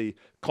creates the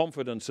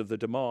confidence of the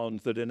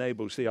demand that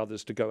enables the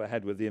others to go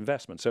ahead with the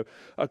investment. So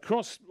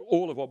across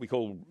all of what we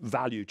call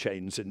value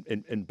chains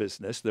in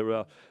business,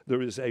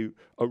 there is a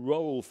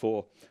role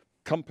for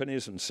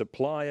companies and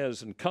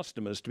suppliers and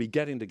customers to be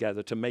getting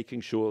together to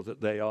making sure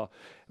that they are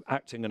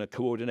acting in a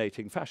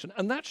coordinating fashion.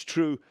 And that's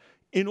true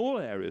in all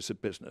areas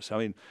of business. I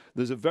mean,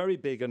 there's a very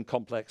big and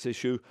complex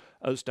issue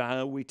as to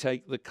how we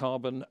take the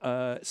carbon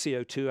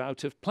CO2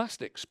 out of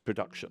plastics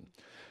production.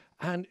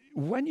 And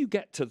when you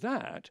get to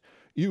that,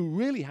 you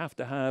really have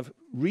to have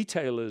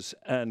retailers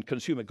and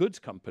consumer goods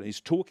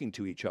companies talking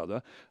to each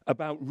other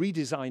about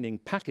redesigning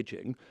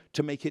packaging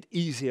to make it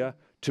easier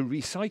to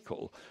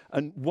recycle,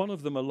 and one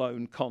of them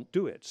alone can't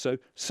do it. So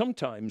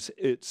sometimes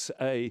it's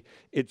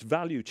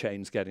value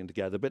chains getting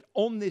together. But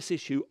on this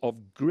issue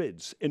of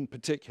grids in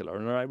particular,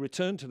 and I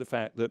return to the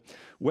fact that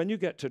when you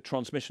get to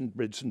transmission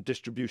grids and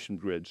distribution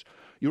grids,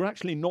 you're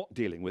actually not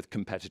dealing with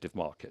competitive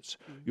markets.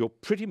 You're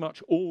pretty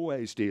much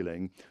always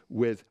dealing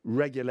with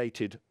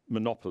regulated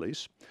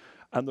monopolies.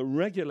 And the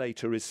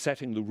regulator is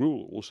setting the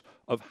rules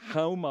of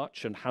how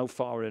much and how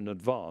far in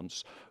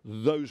advance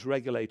those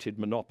regulated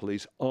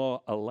monopolies are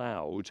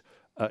allowed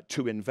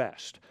to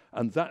invest.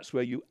 And that's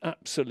where you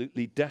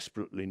absolutely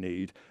desperately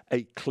need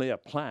a clear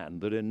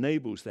plan that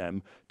enables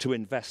them to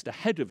invest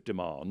ahead of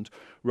demand,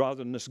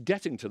 rather than just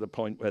getting to the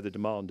point where the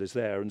demand is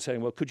there and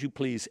saying, well, could you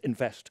please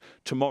invest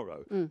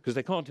tomorrow? Because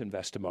they can't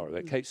invest tomorrow.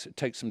 It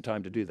takes some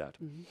time to do that.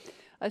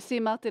 I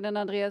see Martin and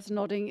Andreas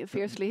nodding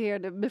fiercely here.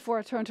 Before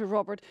I turn to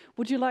Robert,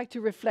 would you like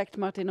to reflect,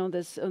 Martin, on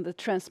this, on the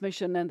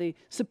transmission and the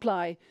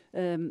supply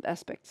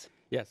aspects?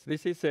 Yes,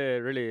 this is a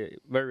really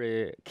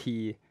very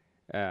key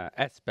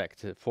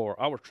aspect for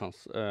our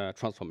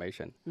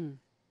transformation.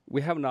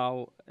 We have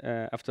now,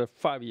 after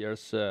 5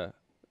 years,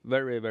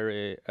 very,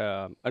 very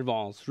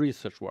advanced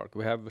research work.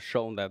 We have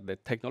shown that the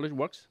technology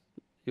works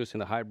using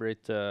the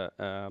hybrid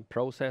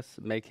process,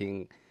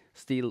 making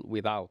steel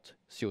without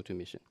CO2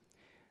 emission,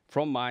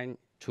 from mine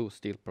to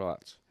steel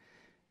products.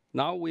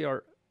 Now we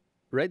are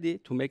ready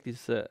to make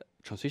this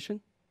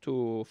transition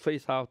to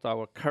phase out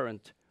our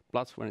current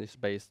blast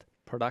furnace-based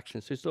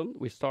production system.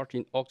 We start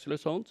in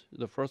Oxelösund,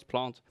 the first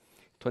plant,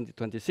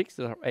 2026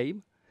 is our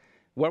aim,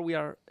 where we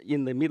are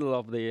in the middle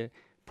of the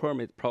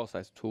permit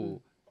process to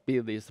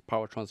build this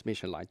power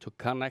transmission line to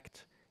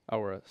connect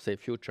our, say,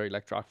 future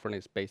electric arc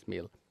furnace-based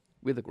mill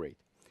with the grid.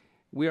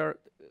 We are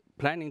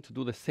planning to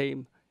do the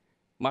same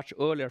much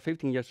earlier,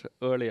 15 years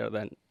earlier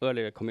than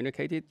earlier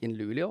communicated, in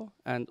Luleå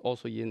and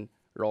also in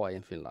Roa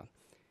in Finland.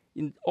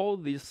 In all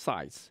these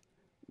sites,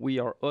 we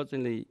are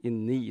urgently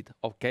in need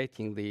of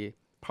getting the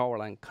power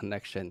line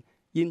connection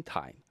in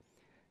time,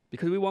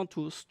 because we want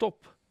to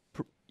stop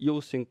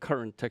using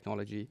current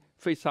technology,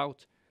 phase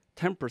out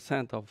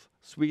 10% of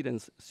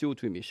Sweden's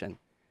CO2 emission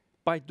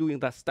by doing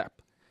that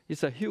step.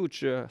 It's a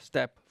huge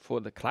step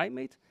for the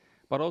climate,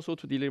 but also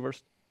to deliver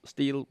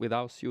steel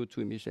without CO2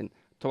 emission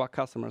to our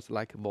customers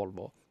like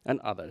Volvo and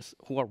others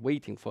who are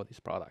waiting for these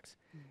products.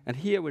 And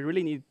here we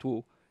really need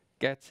to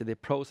get the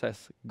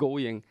process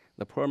going,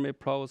 the permit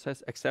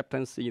process,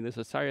 acceptance in the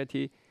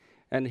society.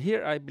 And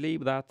here I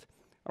believe that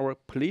our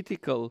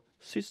political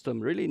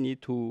system really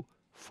need to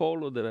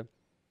follow the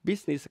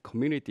business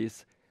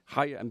community's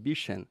higher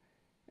ambition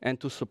and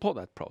to support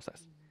that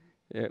process.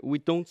 We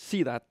don't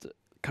see that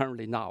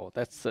currently now.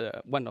 That's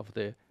one of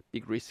the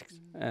big risks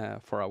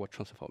for our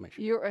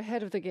transformation. You're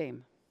ahead of the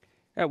game.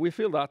 We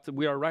feel that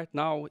we are right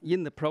now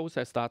in the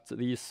process that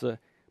this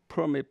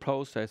permit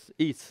process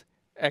is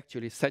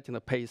actually setting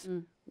the pace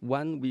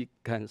when we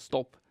can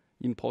stop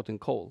importing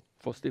coal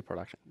for steel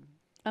production.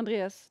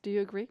 Andreas, do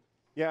you agree?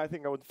 Yeah, I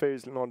think I would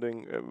face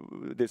nodding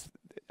this.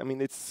 I mean,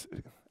 it's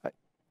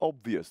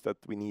obvious that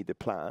we need a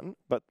plan,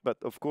 but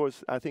of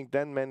course, I think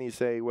then many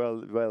say,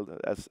 well,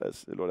 as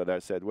Lord Adair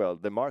said, well,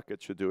 the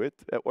market should do it,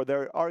 or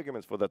there are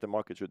arguments for that the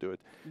market should do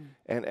it,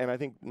 and I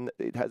think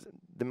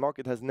the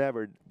market has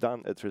never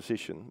done a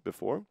transition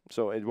before,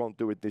 so it won't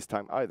do it this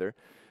time either.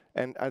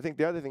 And I think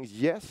the other thing is,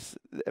 yes,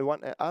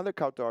 one other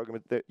counter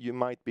argument that you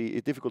might be,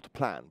 it's difficult to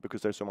plan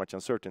because there's so much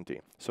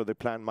uncertainty, so the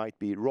plan might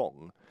be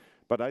wrong,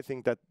 but I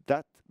think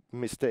that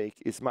mistake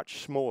is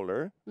much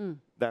smaller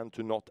than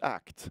to not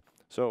act.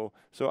 So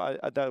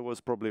that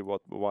was probably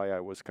why I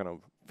was kind of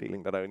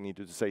feeling that I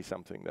needed to say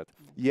something, that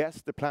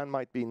yes, the plan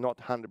might be not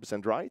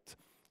 100% right,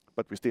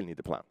 but we still need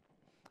a plan.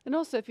 And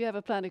also, if you have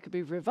a plan, it could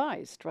be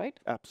revised, right?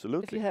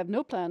 Absolutely. If you have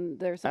no plan,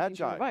 there's something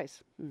to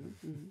revise.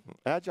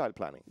 Agile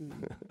planning.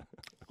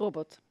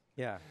 Robert.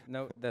 Yeah,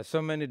 no, there's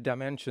so many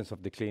dimensions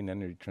of the clean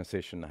energy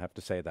transition, I have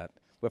to say that.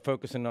 We're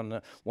focusing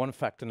on one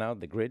factor now,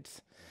 the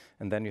grids,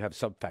 and then you have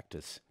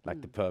sub-factors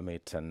like the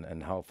permit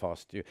and how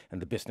fast you,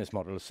 and the business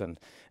models and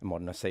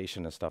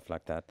modernization and stuff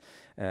like that.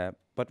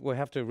 But we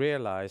have to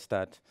realize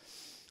that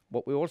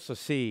what we also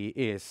see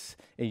is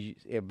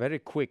a very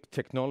quick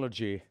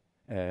technology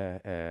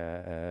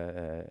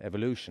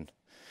evolution.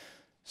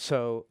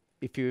 So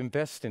if you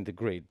invest in the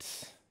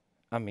grids,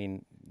 I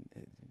mean,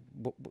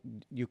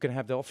 you can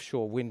have the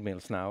offshore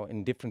windmills now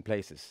in different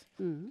places,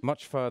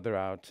 much further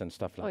out and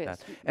stuff like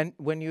that. And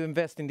when you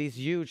invest in these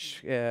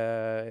huge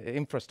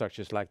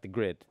infrastructures like the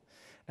grid,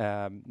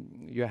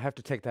 you have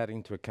to take that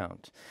into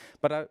account.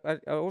 But I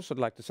also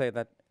like to say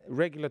that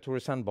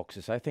regulatory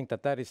sandboxes, I think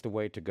that is the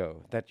way to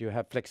go, that you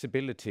have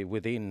flexibility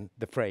within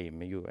the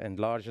frame. You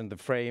enlarge the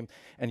frame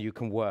and you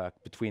can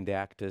work between the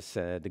actors,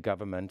 the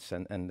governments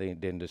and the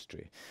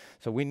industry.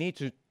 So we need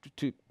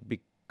to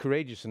be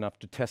courageous enough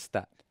to test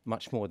that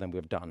much more than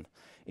we've done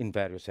in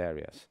various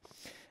areas.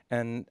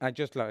 And I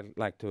just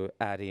like to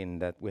add in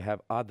that we have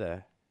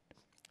other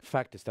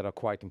factors that are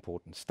quite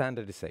important.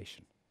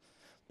 Standardization,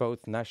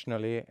 both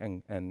nationally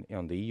and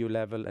on the EU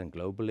level and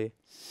globally.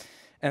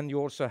 And you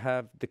also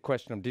have the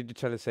question of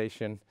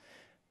digitalization.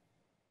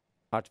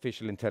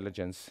 artificial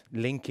intelligence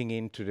linking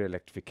into the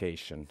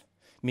electrification,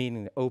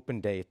 meaning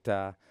open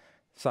data,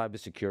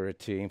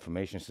 cybersecurity,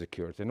 information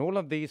security. And all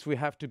of these we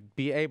have to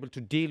be able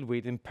to deal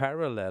with in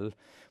parallel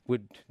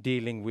with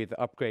dealing with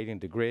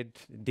upgrading the grid,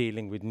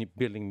 dealing with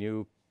building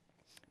new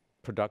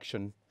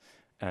production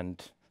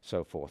and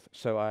so forth.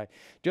 So I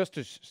just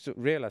to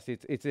realize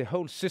it's a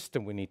whole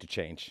system we need to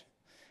change.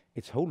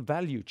 It's whole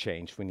value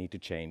change we need to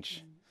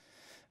change.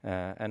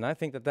 And I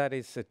think that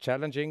is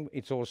challenging.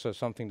 It's also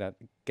something that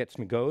gets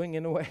me going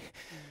in a way.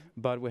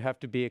 But we have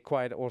to be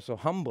quite also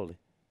humble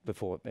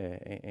before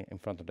in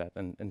front of that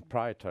and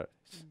prioritize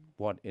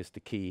what is the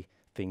key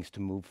things to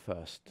move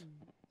first.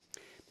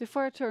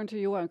 Before I turn to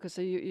Johan, because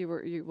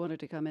you wanted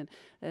to come in,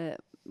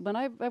 when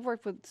I've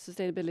worked with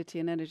sustainability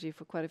and energy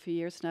for quite a few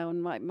years now,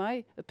 and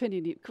my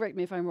opinion, correct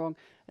me if I'm wrong,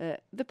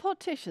 the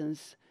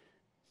politicians,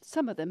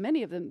 some of them,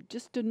 many of them,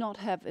 just do not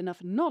have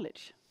enough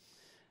knowledge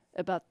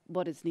about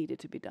what is needed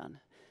to be done.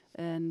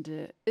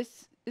 And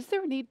is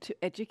there a need to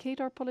educate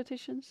our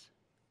politicians?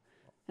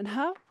 And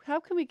how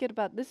can we get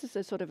about, this is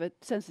a sort of a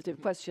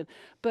sensitive question,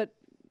 but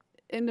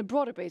in the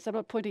broader base, I'm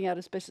not pointing out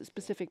a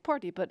specific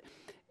party, but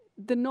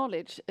the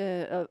knowledge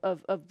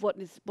of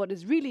what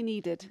is really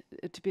needed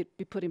to be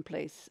put in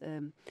place.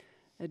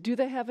 Do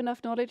they have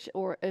enough knowledge,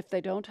 or if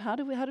they don't, how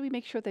do we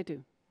make sure they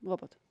do?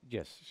 Robert?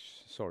 Yes,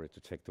 sorry to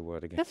take the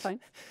word again. That's fine.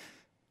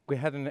 We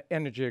had an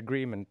energy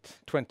agreement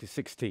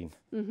 2016.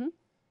 Mm-hmm.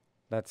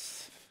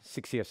 That's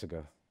 6 years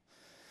ago.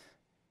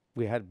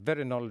 We had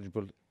very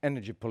knowledgeable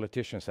energy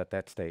politicians at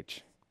that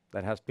stage.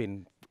 That has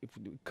been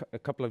a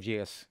couple of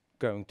years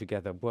going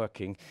together,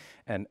 working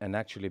and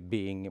actually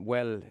being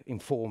well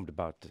informed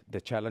about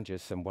the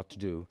challenges and what to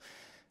do.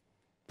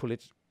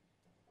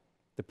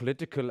 The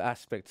political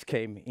aspects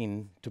came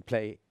into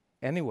play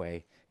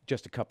anyway,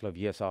 just a couple of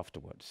years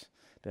afterwards.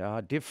 There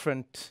are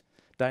different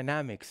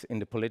dynamics in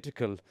the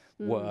political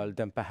world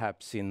than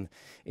perhaps in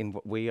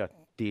what we are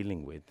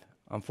dealing with.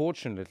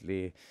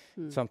 Unfortunately,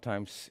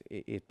 sometimes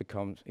it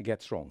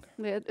gets wrong.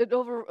 Yeah, it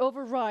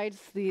overrides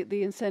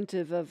the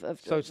incentive of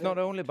so it's not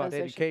only about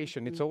transition.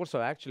 education, it's also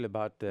actually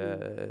about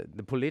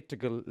the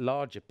political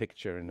larger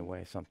picture in a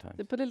way sometimes.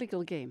 The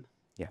political game.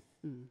 Yeah.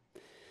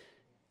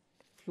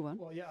 Johan?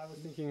 Well, yeah, I was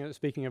thinking,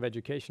 speaking of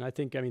education, I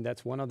think,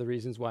 that's one of the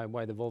reasons why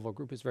the Volvo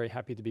Group is very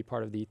happy to be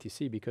part of the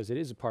ETC, because it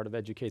is a part of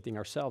educating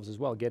ourselves as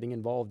well, getting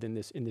involved in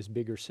this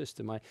bigger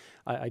system.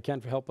 I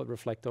can't help but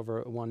reflect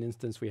over one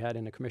instance we had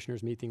in a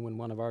commissioners meeting when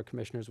one of our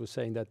commissioners was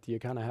saying that you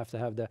kind of have to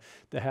have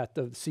the hat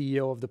of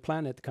CEO of the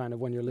planet kind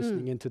of when you're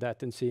listening into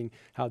that and seeing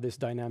how this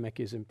dynamic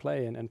is in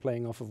play, and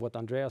playing off of what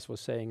Andreas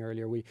was saying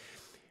earlier.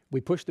 We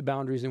push the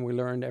boundaries and we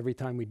learn every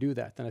time we do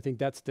that. And I think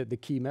that's the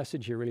key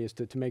message here really, is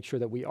to make sure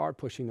that we are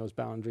pushing those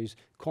boundaries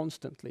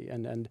constantly.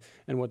 And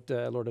what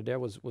Lord Adair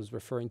was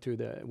referring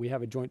to, we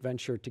have a joint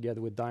venture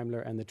together with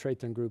Daimler and the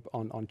Traton Group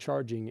on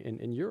charging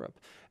in Europe.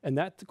 And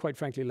that, quite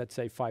frankly, let's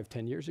say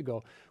 5-10 years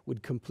ago,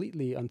 would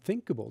completely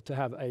unthinkable to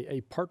have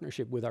a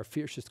partnership with our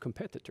fiercest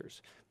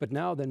competitors. But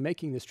now then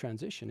making this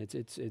transition,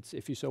 it's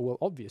if you so will,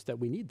 obvious that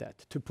we need that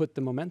to put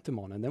the momentum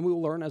on. And then we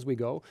will learn as we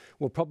go.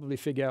 We'll probably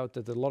figure out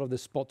that a lot of the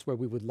spots where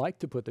we would like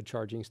to put the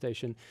charging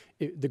station,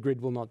 the grid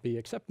will not be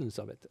acceptance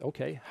of it.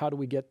 Okay, how do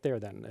we get there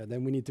then?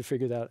 Then we need to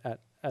figure that out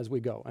as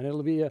we go. And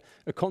it'll be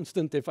a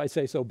constant, if I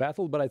say so,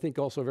 battle, but I think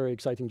also a very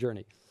exciting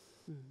journey.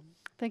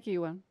 Thank you,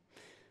 Johan.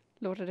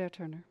 Lord Adair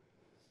Turner.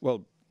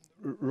 Well,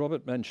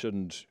 Robert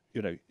mentioned,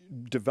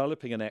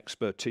 developing an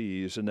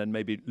expertise and then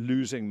maybe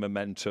losing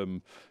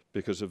momentum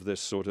because of this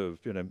sort of,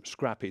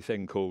 scrappy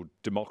thing called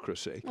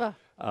democracy.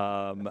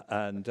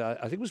 And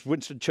I think it was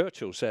Winston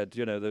Churchill said,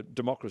 that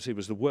democracy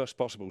was the worst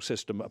possible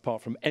system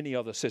apart from any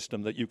other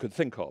system that you could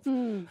think of.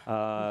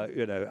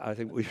 I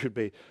think we should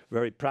be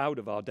very proud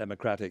of our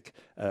democratic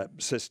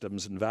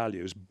systems and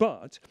values,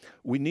 but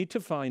we need to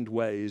find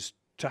ways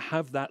to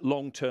have that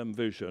long-term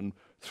vision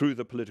through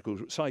the political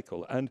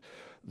cycle. And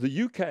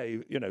the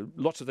UK,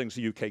 lots of things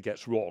the UK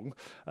gets wrong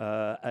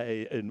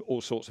in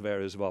all sorts of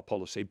areas of our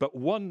policy. But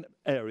one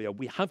area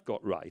we have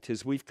got right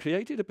is we've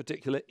created a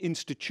particular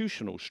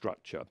institutional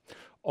structure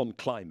on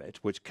climate,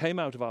 which came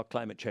out of our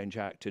Climate Change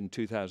Act in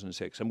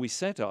 2006. And we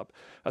set up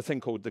a thing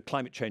called the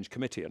Climate Change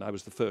Committee, and I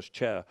was the first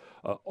chair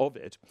of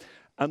it.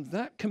 And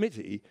that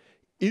committee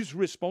is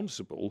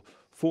responsible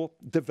for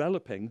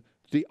developing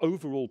the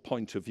overall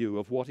point of view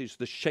of what is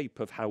the shape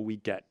of how we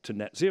get to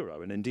net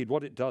zero. And indeed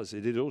what it does,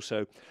 it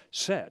also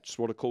sets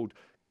what are called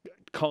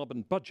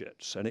carbon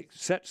budgets, and it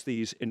sets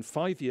these in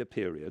 5-year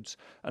periods,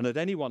 and at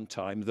any one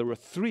time there are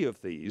 3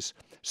 of these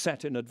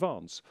set in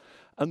advance.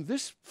 And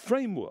this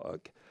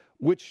framework,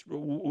 which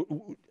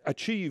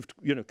achieved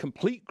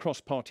complete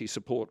cross-party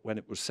support when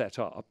it was set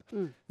up,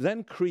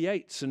 then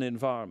creates an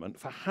environment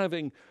for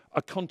having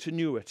a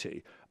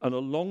continuity and a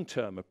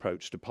long-term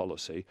approach to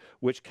policy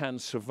which can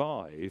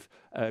survive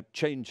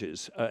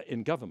changes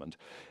in government.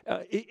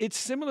 It's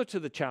similar to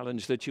the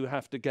challenge that you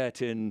have to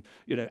get in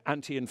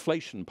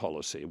anti-inflation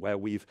policy, where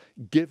we've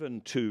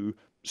given to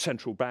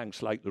central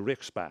banks like the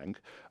Riksbank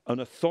an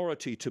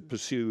authority to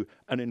pursue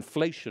an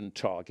inflation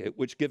target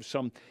which gives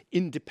some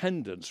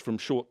independence from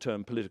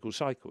short-term political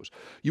cycles.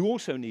 You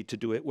also need to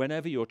do it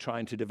whenever you're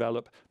trying to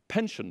develop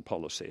pension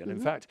policy. And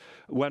in fact,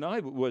 when I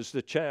was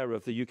the chair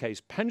of the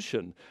UK's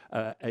pension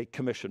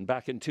commission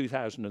back in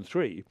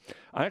 2003,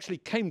 I actually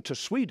came to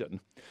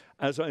Sweden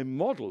as a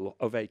model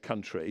of a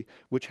country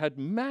which had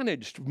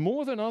managed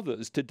more than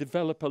others to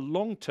develop a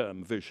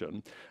long-term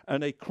vision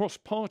and a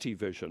cross-party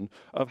vision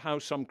of how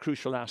some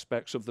crucial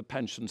aspects of the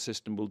pension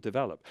system will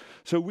develop.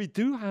 So we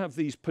do have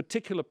these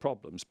particular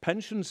problems.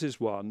 Pensions is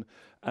one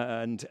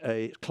and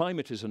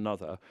climate is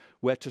another,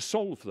 where to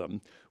solve them,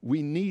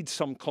 we need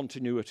some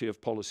continuity of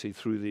policy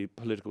through the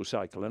political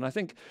cycle. And I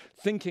think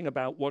thinking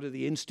about what are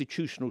the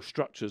institutional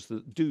structures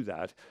that do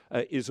that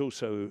is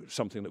also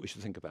something that we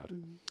should think about.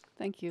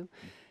 Thank you.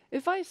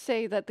 If I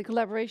say that the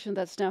collaboration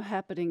that's now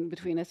happening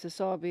between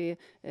SSAB,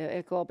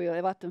 LKAB,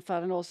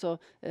 Vattenfall, and also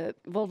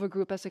Volvo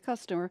Group as a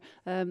customer,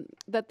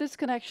 that this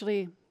can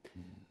actually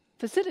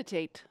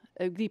facilitate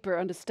a deeper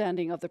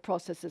understanding of the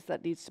processes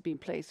that needs to be in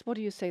place. What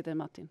do you say then,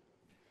 Martin?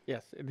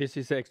 Yes, this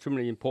is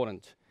extremely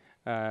important.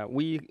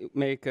 We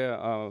make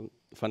a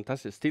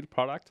fantastic steel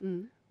product,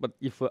 but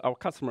if our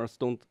customers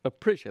don't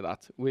appreciate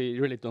that, we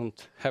really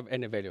don't have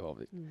any value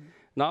of it.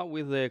 Now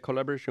with the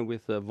collaboration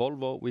with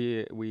Volvo,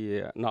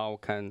 we now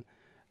can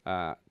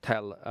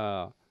tell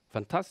a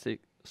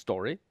fantastic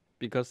story,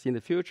 because in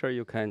the future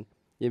you can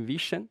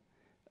envision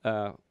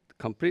a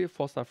complete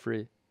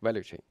fossil-free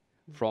value chain,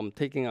 from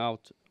taking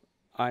out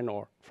iron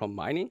ore from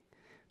mining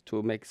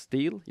to make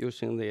steel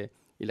using the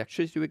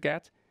electricity we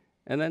get,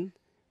 and then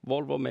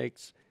Volvo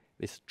makes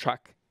this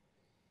truck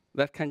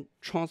that can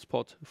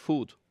transport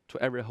food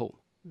to every home.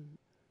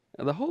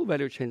 And the whole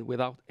value chain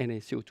without any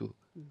CO2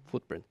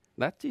 footprint.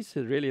 That is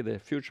really the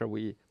future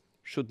we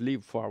should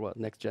leave for our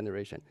next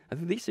generation. I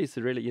think this is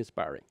really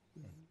inspiring.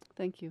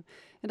 Thank you.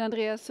 And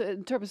Andreas,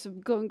 in terms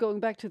of going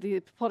back to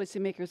the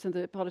policymakers and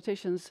the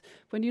politicians,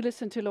 when you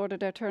listen to Lord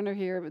Adair Turner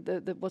here,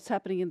 what's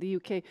happening in the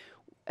UK,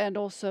 and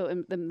also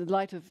in the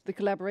light of the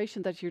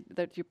collaboration that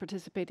you're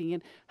participating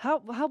in,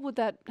 how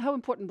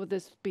important would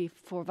this be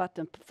for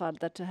Vattenfall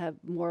that to have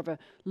more of a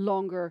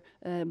longer,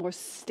 more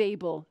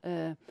stable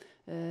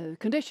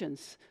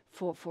conditions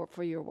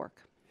for your work?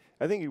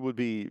 I think it would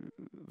be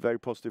very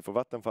positive for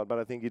Vattenfall, but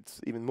I think it's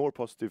even more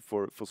positive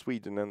for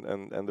Sweden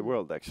and the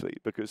world, actually,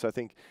 because I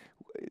think,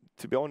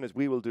 to be honest,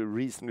 we will do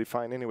reasonably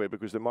fine anyway,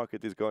 because the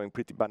market is going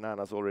pretty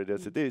bananas already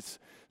as it is.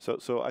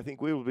 So I think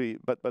we will be,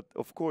 but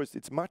of course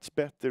it's much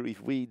better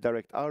if we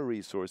direct our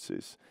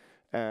resources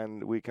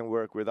and we can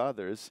work with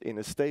others in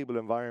a stable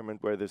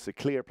environment where there's a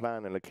clear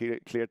plan and a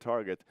clear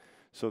target,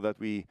 so that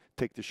we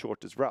take the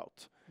shortest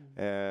route.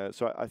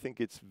 So I think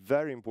it's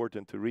very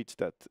important to reach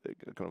that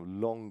kind of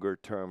longer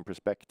term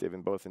perspective,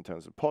 in both in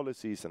terms of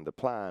policies and the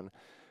plan,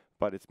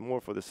 but it's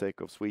more for the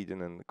sake of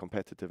Sweden and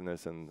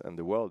competitiveness and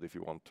the world, if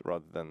you want,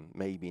 rather than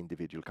maybe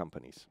individual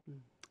companies.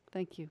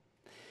 Thank you.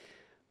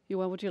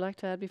 Johan, would you like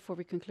to add before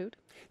we conclude?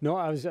 No,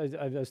 I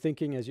was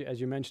thinking, as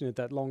you mentioned it,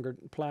 that longer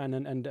plan,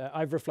 and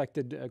I've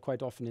reflected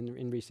quite often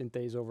in recent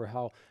days over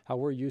how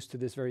we're used to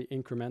this very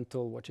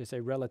incremental, what you say,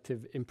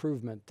 relative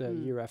improvement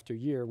year after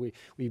year. We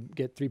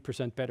get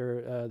 3%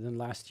 better than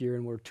last year,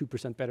 and we're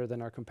 2% better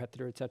than our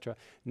competitor, etc.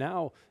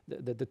 Now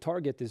the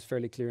target is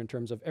fairly clear in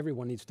terms of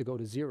everyone needs to go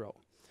to zero.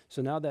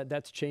 So now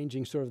that's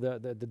changing sort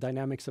of the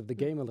dynamics of the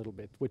game a little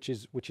bit, which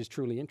is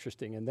truly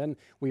interesting. And then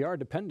we are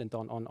dependent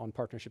on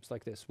partnerships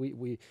like this.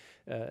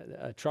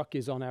 A truck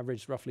is on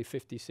average roughly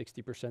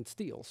 50-60%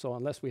 steel. So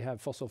unless we have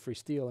fossil-free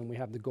steel and we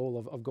have the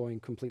goal of going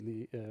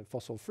completely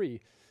fossil-free,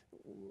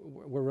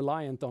 we're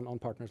reliant on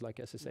partners like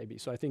SSAB.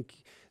 So I think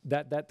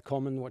that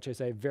common, what I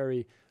say,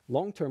 very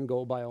long-term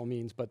goal by all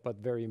means, but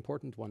very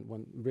important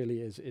one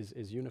really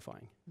is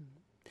unifying.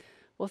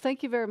 Well,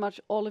 thank you very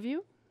much, all of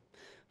you,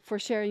 for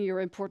sharing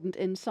your important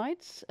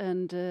insights,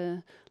 and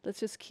let's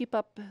just keep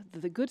up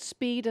the good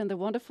speed and the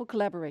wonderful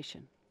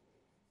collaboration.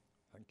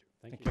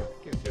 Thank you.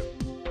 Thank you.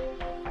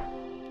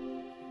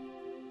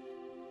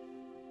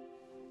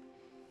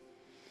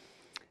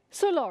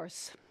 So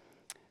Lars,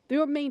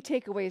 your main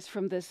takeaways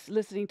from this,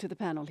 listening to the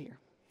panel here.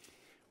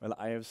 Well,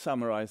 I have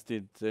summarized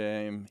it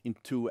in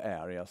two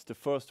areas. The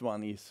first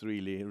one is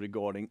really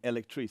regarding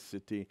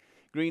electricity,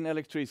 green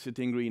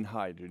electricity and green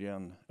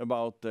hydrogen,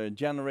 about the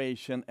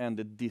generation and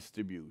the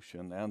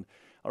distribution. And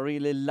I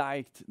really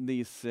liked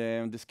these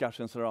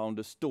discussions around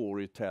the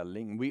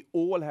storytelling. We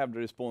all have the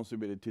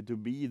responsibility to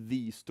be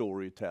the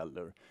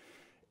storyteller.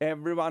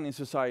 Everyone in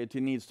society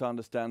needs to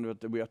understand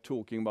that we are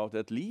talking about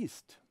at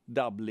least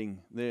doubling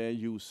the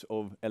use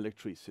of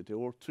electricity,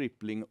 or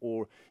tripling,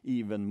 or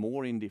even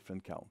more in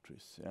different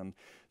countries. And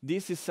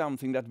this is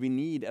something that we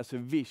need as a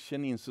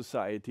vision in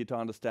society to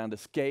understand the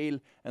scale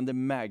and the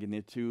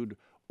magnitude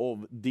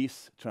of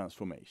this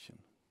transformation.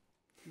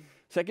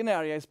 Second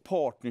area is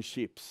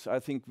partnerships.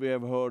 I think we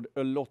have heard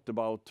a lot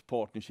about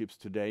partnerships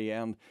today,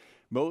 and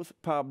both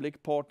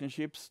public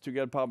partnerships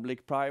together,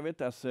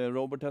 public-private, as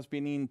Robert has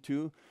been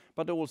into,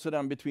 but also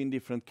then between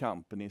different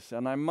companies.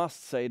 And I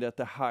must say that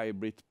the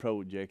hybrid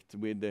project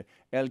with the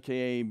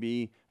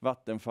LKAB,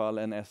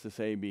 Vattenfall and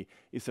SSAB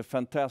is a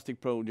fantastic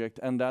project,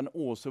 and then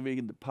also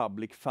with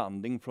public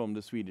funding from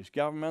the Swedish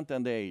government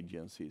and the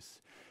agencies.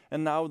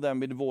 And now then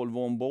with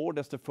Volvo on board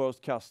as the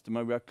first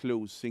customer, we are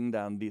closing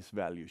down this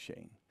value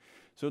chain.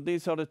 So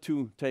these are the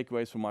two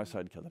takeaways from my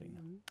side,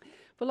 Catarina.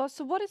 Well, Lars,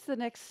 so what is the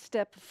next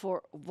step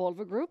for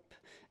Volvo Group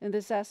in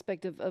this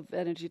aspect of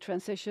energy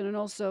transition, and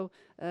also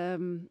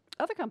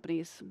other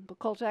companies? What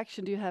call to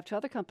action do you have to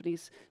other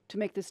companies to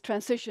make this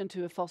transition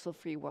to a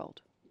fossil-free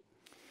world?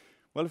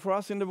 Well, for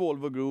us in the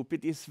Volvo Group,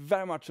 it is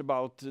very much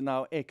about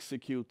now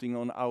executing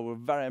on our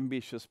very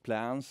ambitious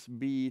plans,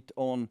 be it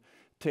on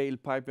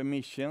tailpipe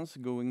emissions,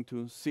 going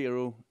to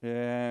zero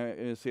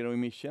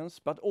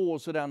emissions, but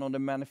also then on the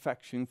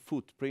manufacturing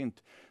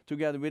footprint,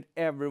 together with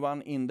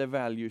everyone in the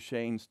value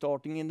chain,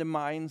 starting in the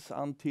mines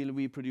until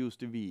we produce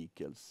the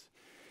vehicles.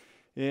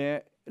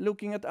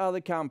 Looking at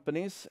other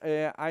companies,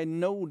 I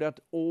know that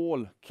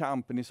all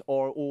companies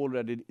are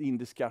already in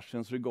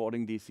discussions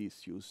regarding these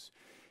issues.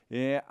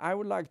 I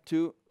would like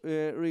to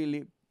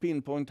really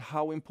pinpoint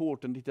how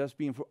important it has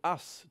been for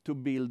us to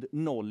build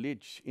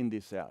knowledge in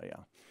this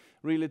area.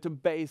 Really to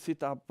base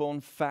it up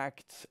on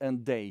facts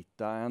and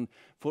data. And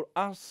for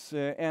us,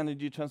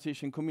 Energy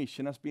Transition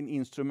Commission has been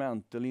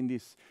instrumental in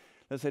this,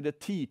 let's say, the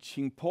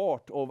teaching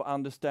part of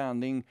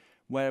understanding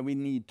where we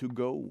need to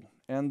go.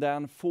 And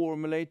then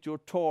formulate your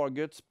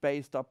targets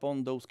based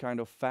upon those kind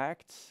of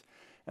facts.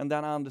 And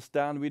then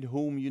understand with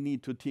whom you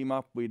need to team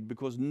up with,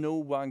 because no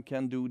one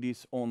can do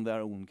this on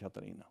their own,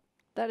 Catarina.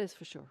 That is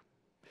for sure.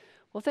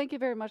 Well, thank you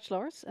very much,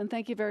 Lars, and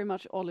thank you very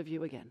much, all of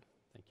you again.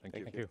 Thank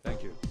you.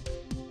 Thank you.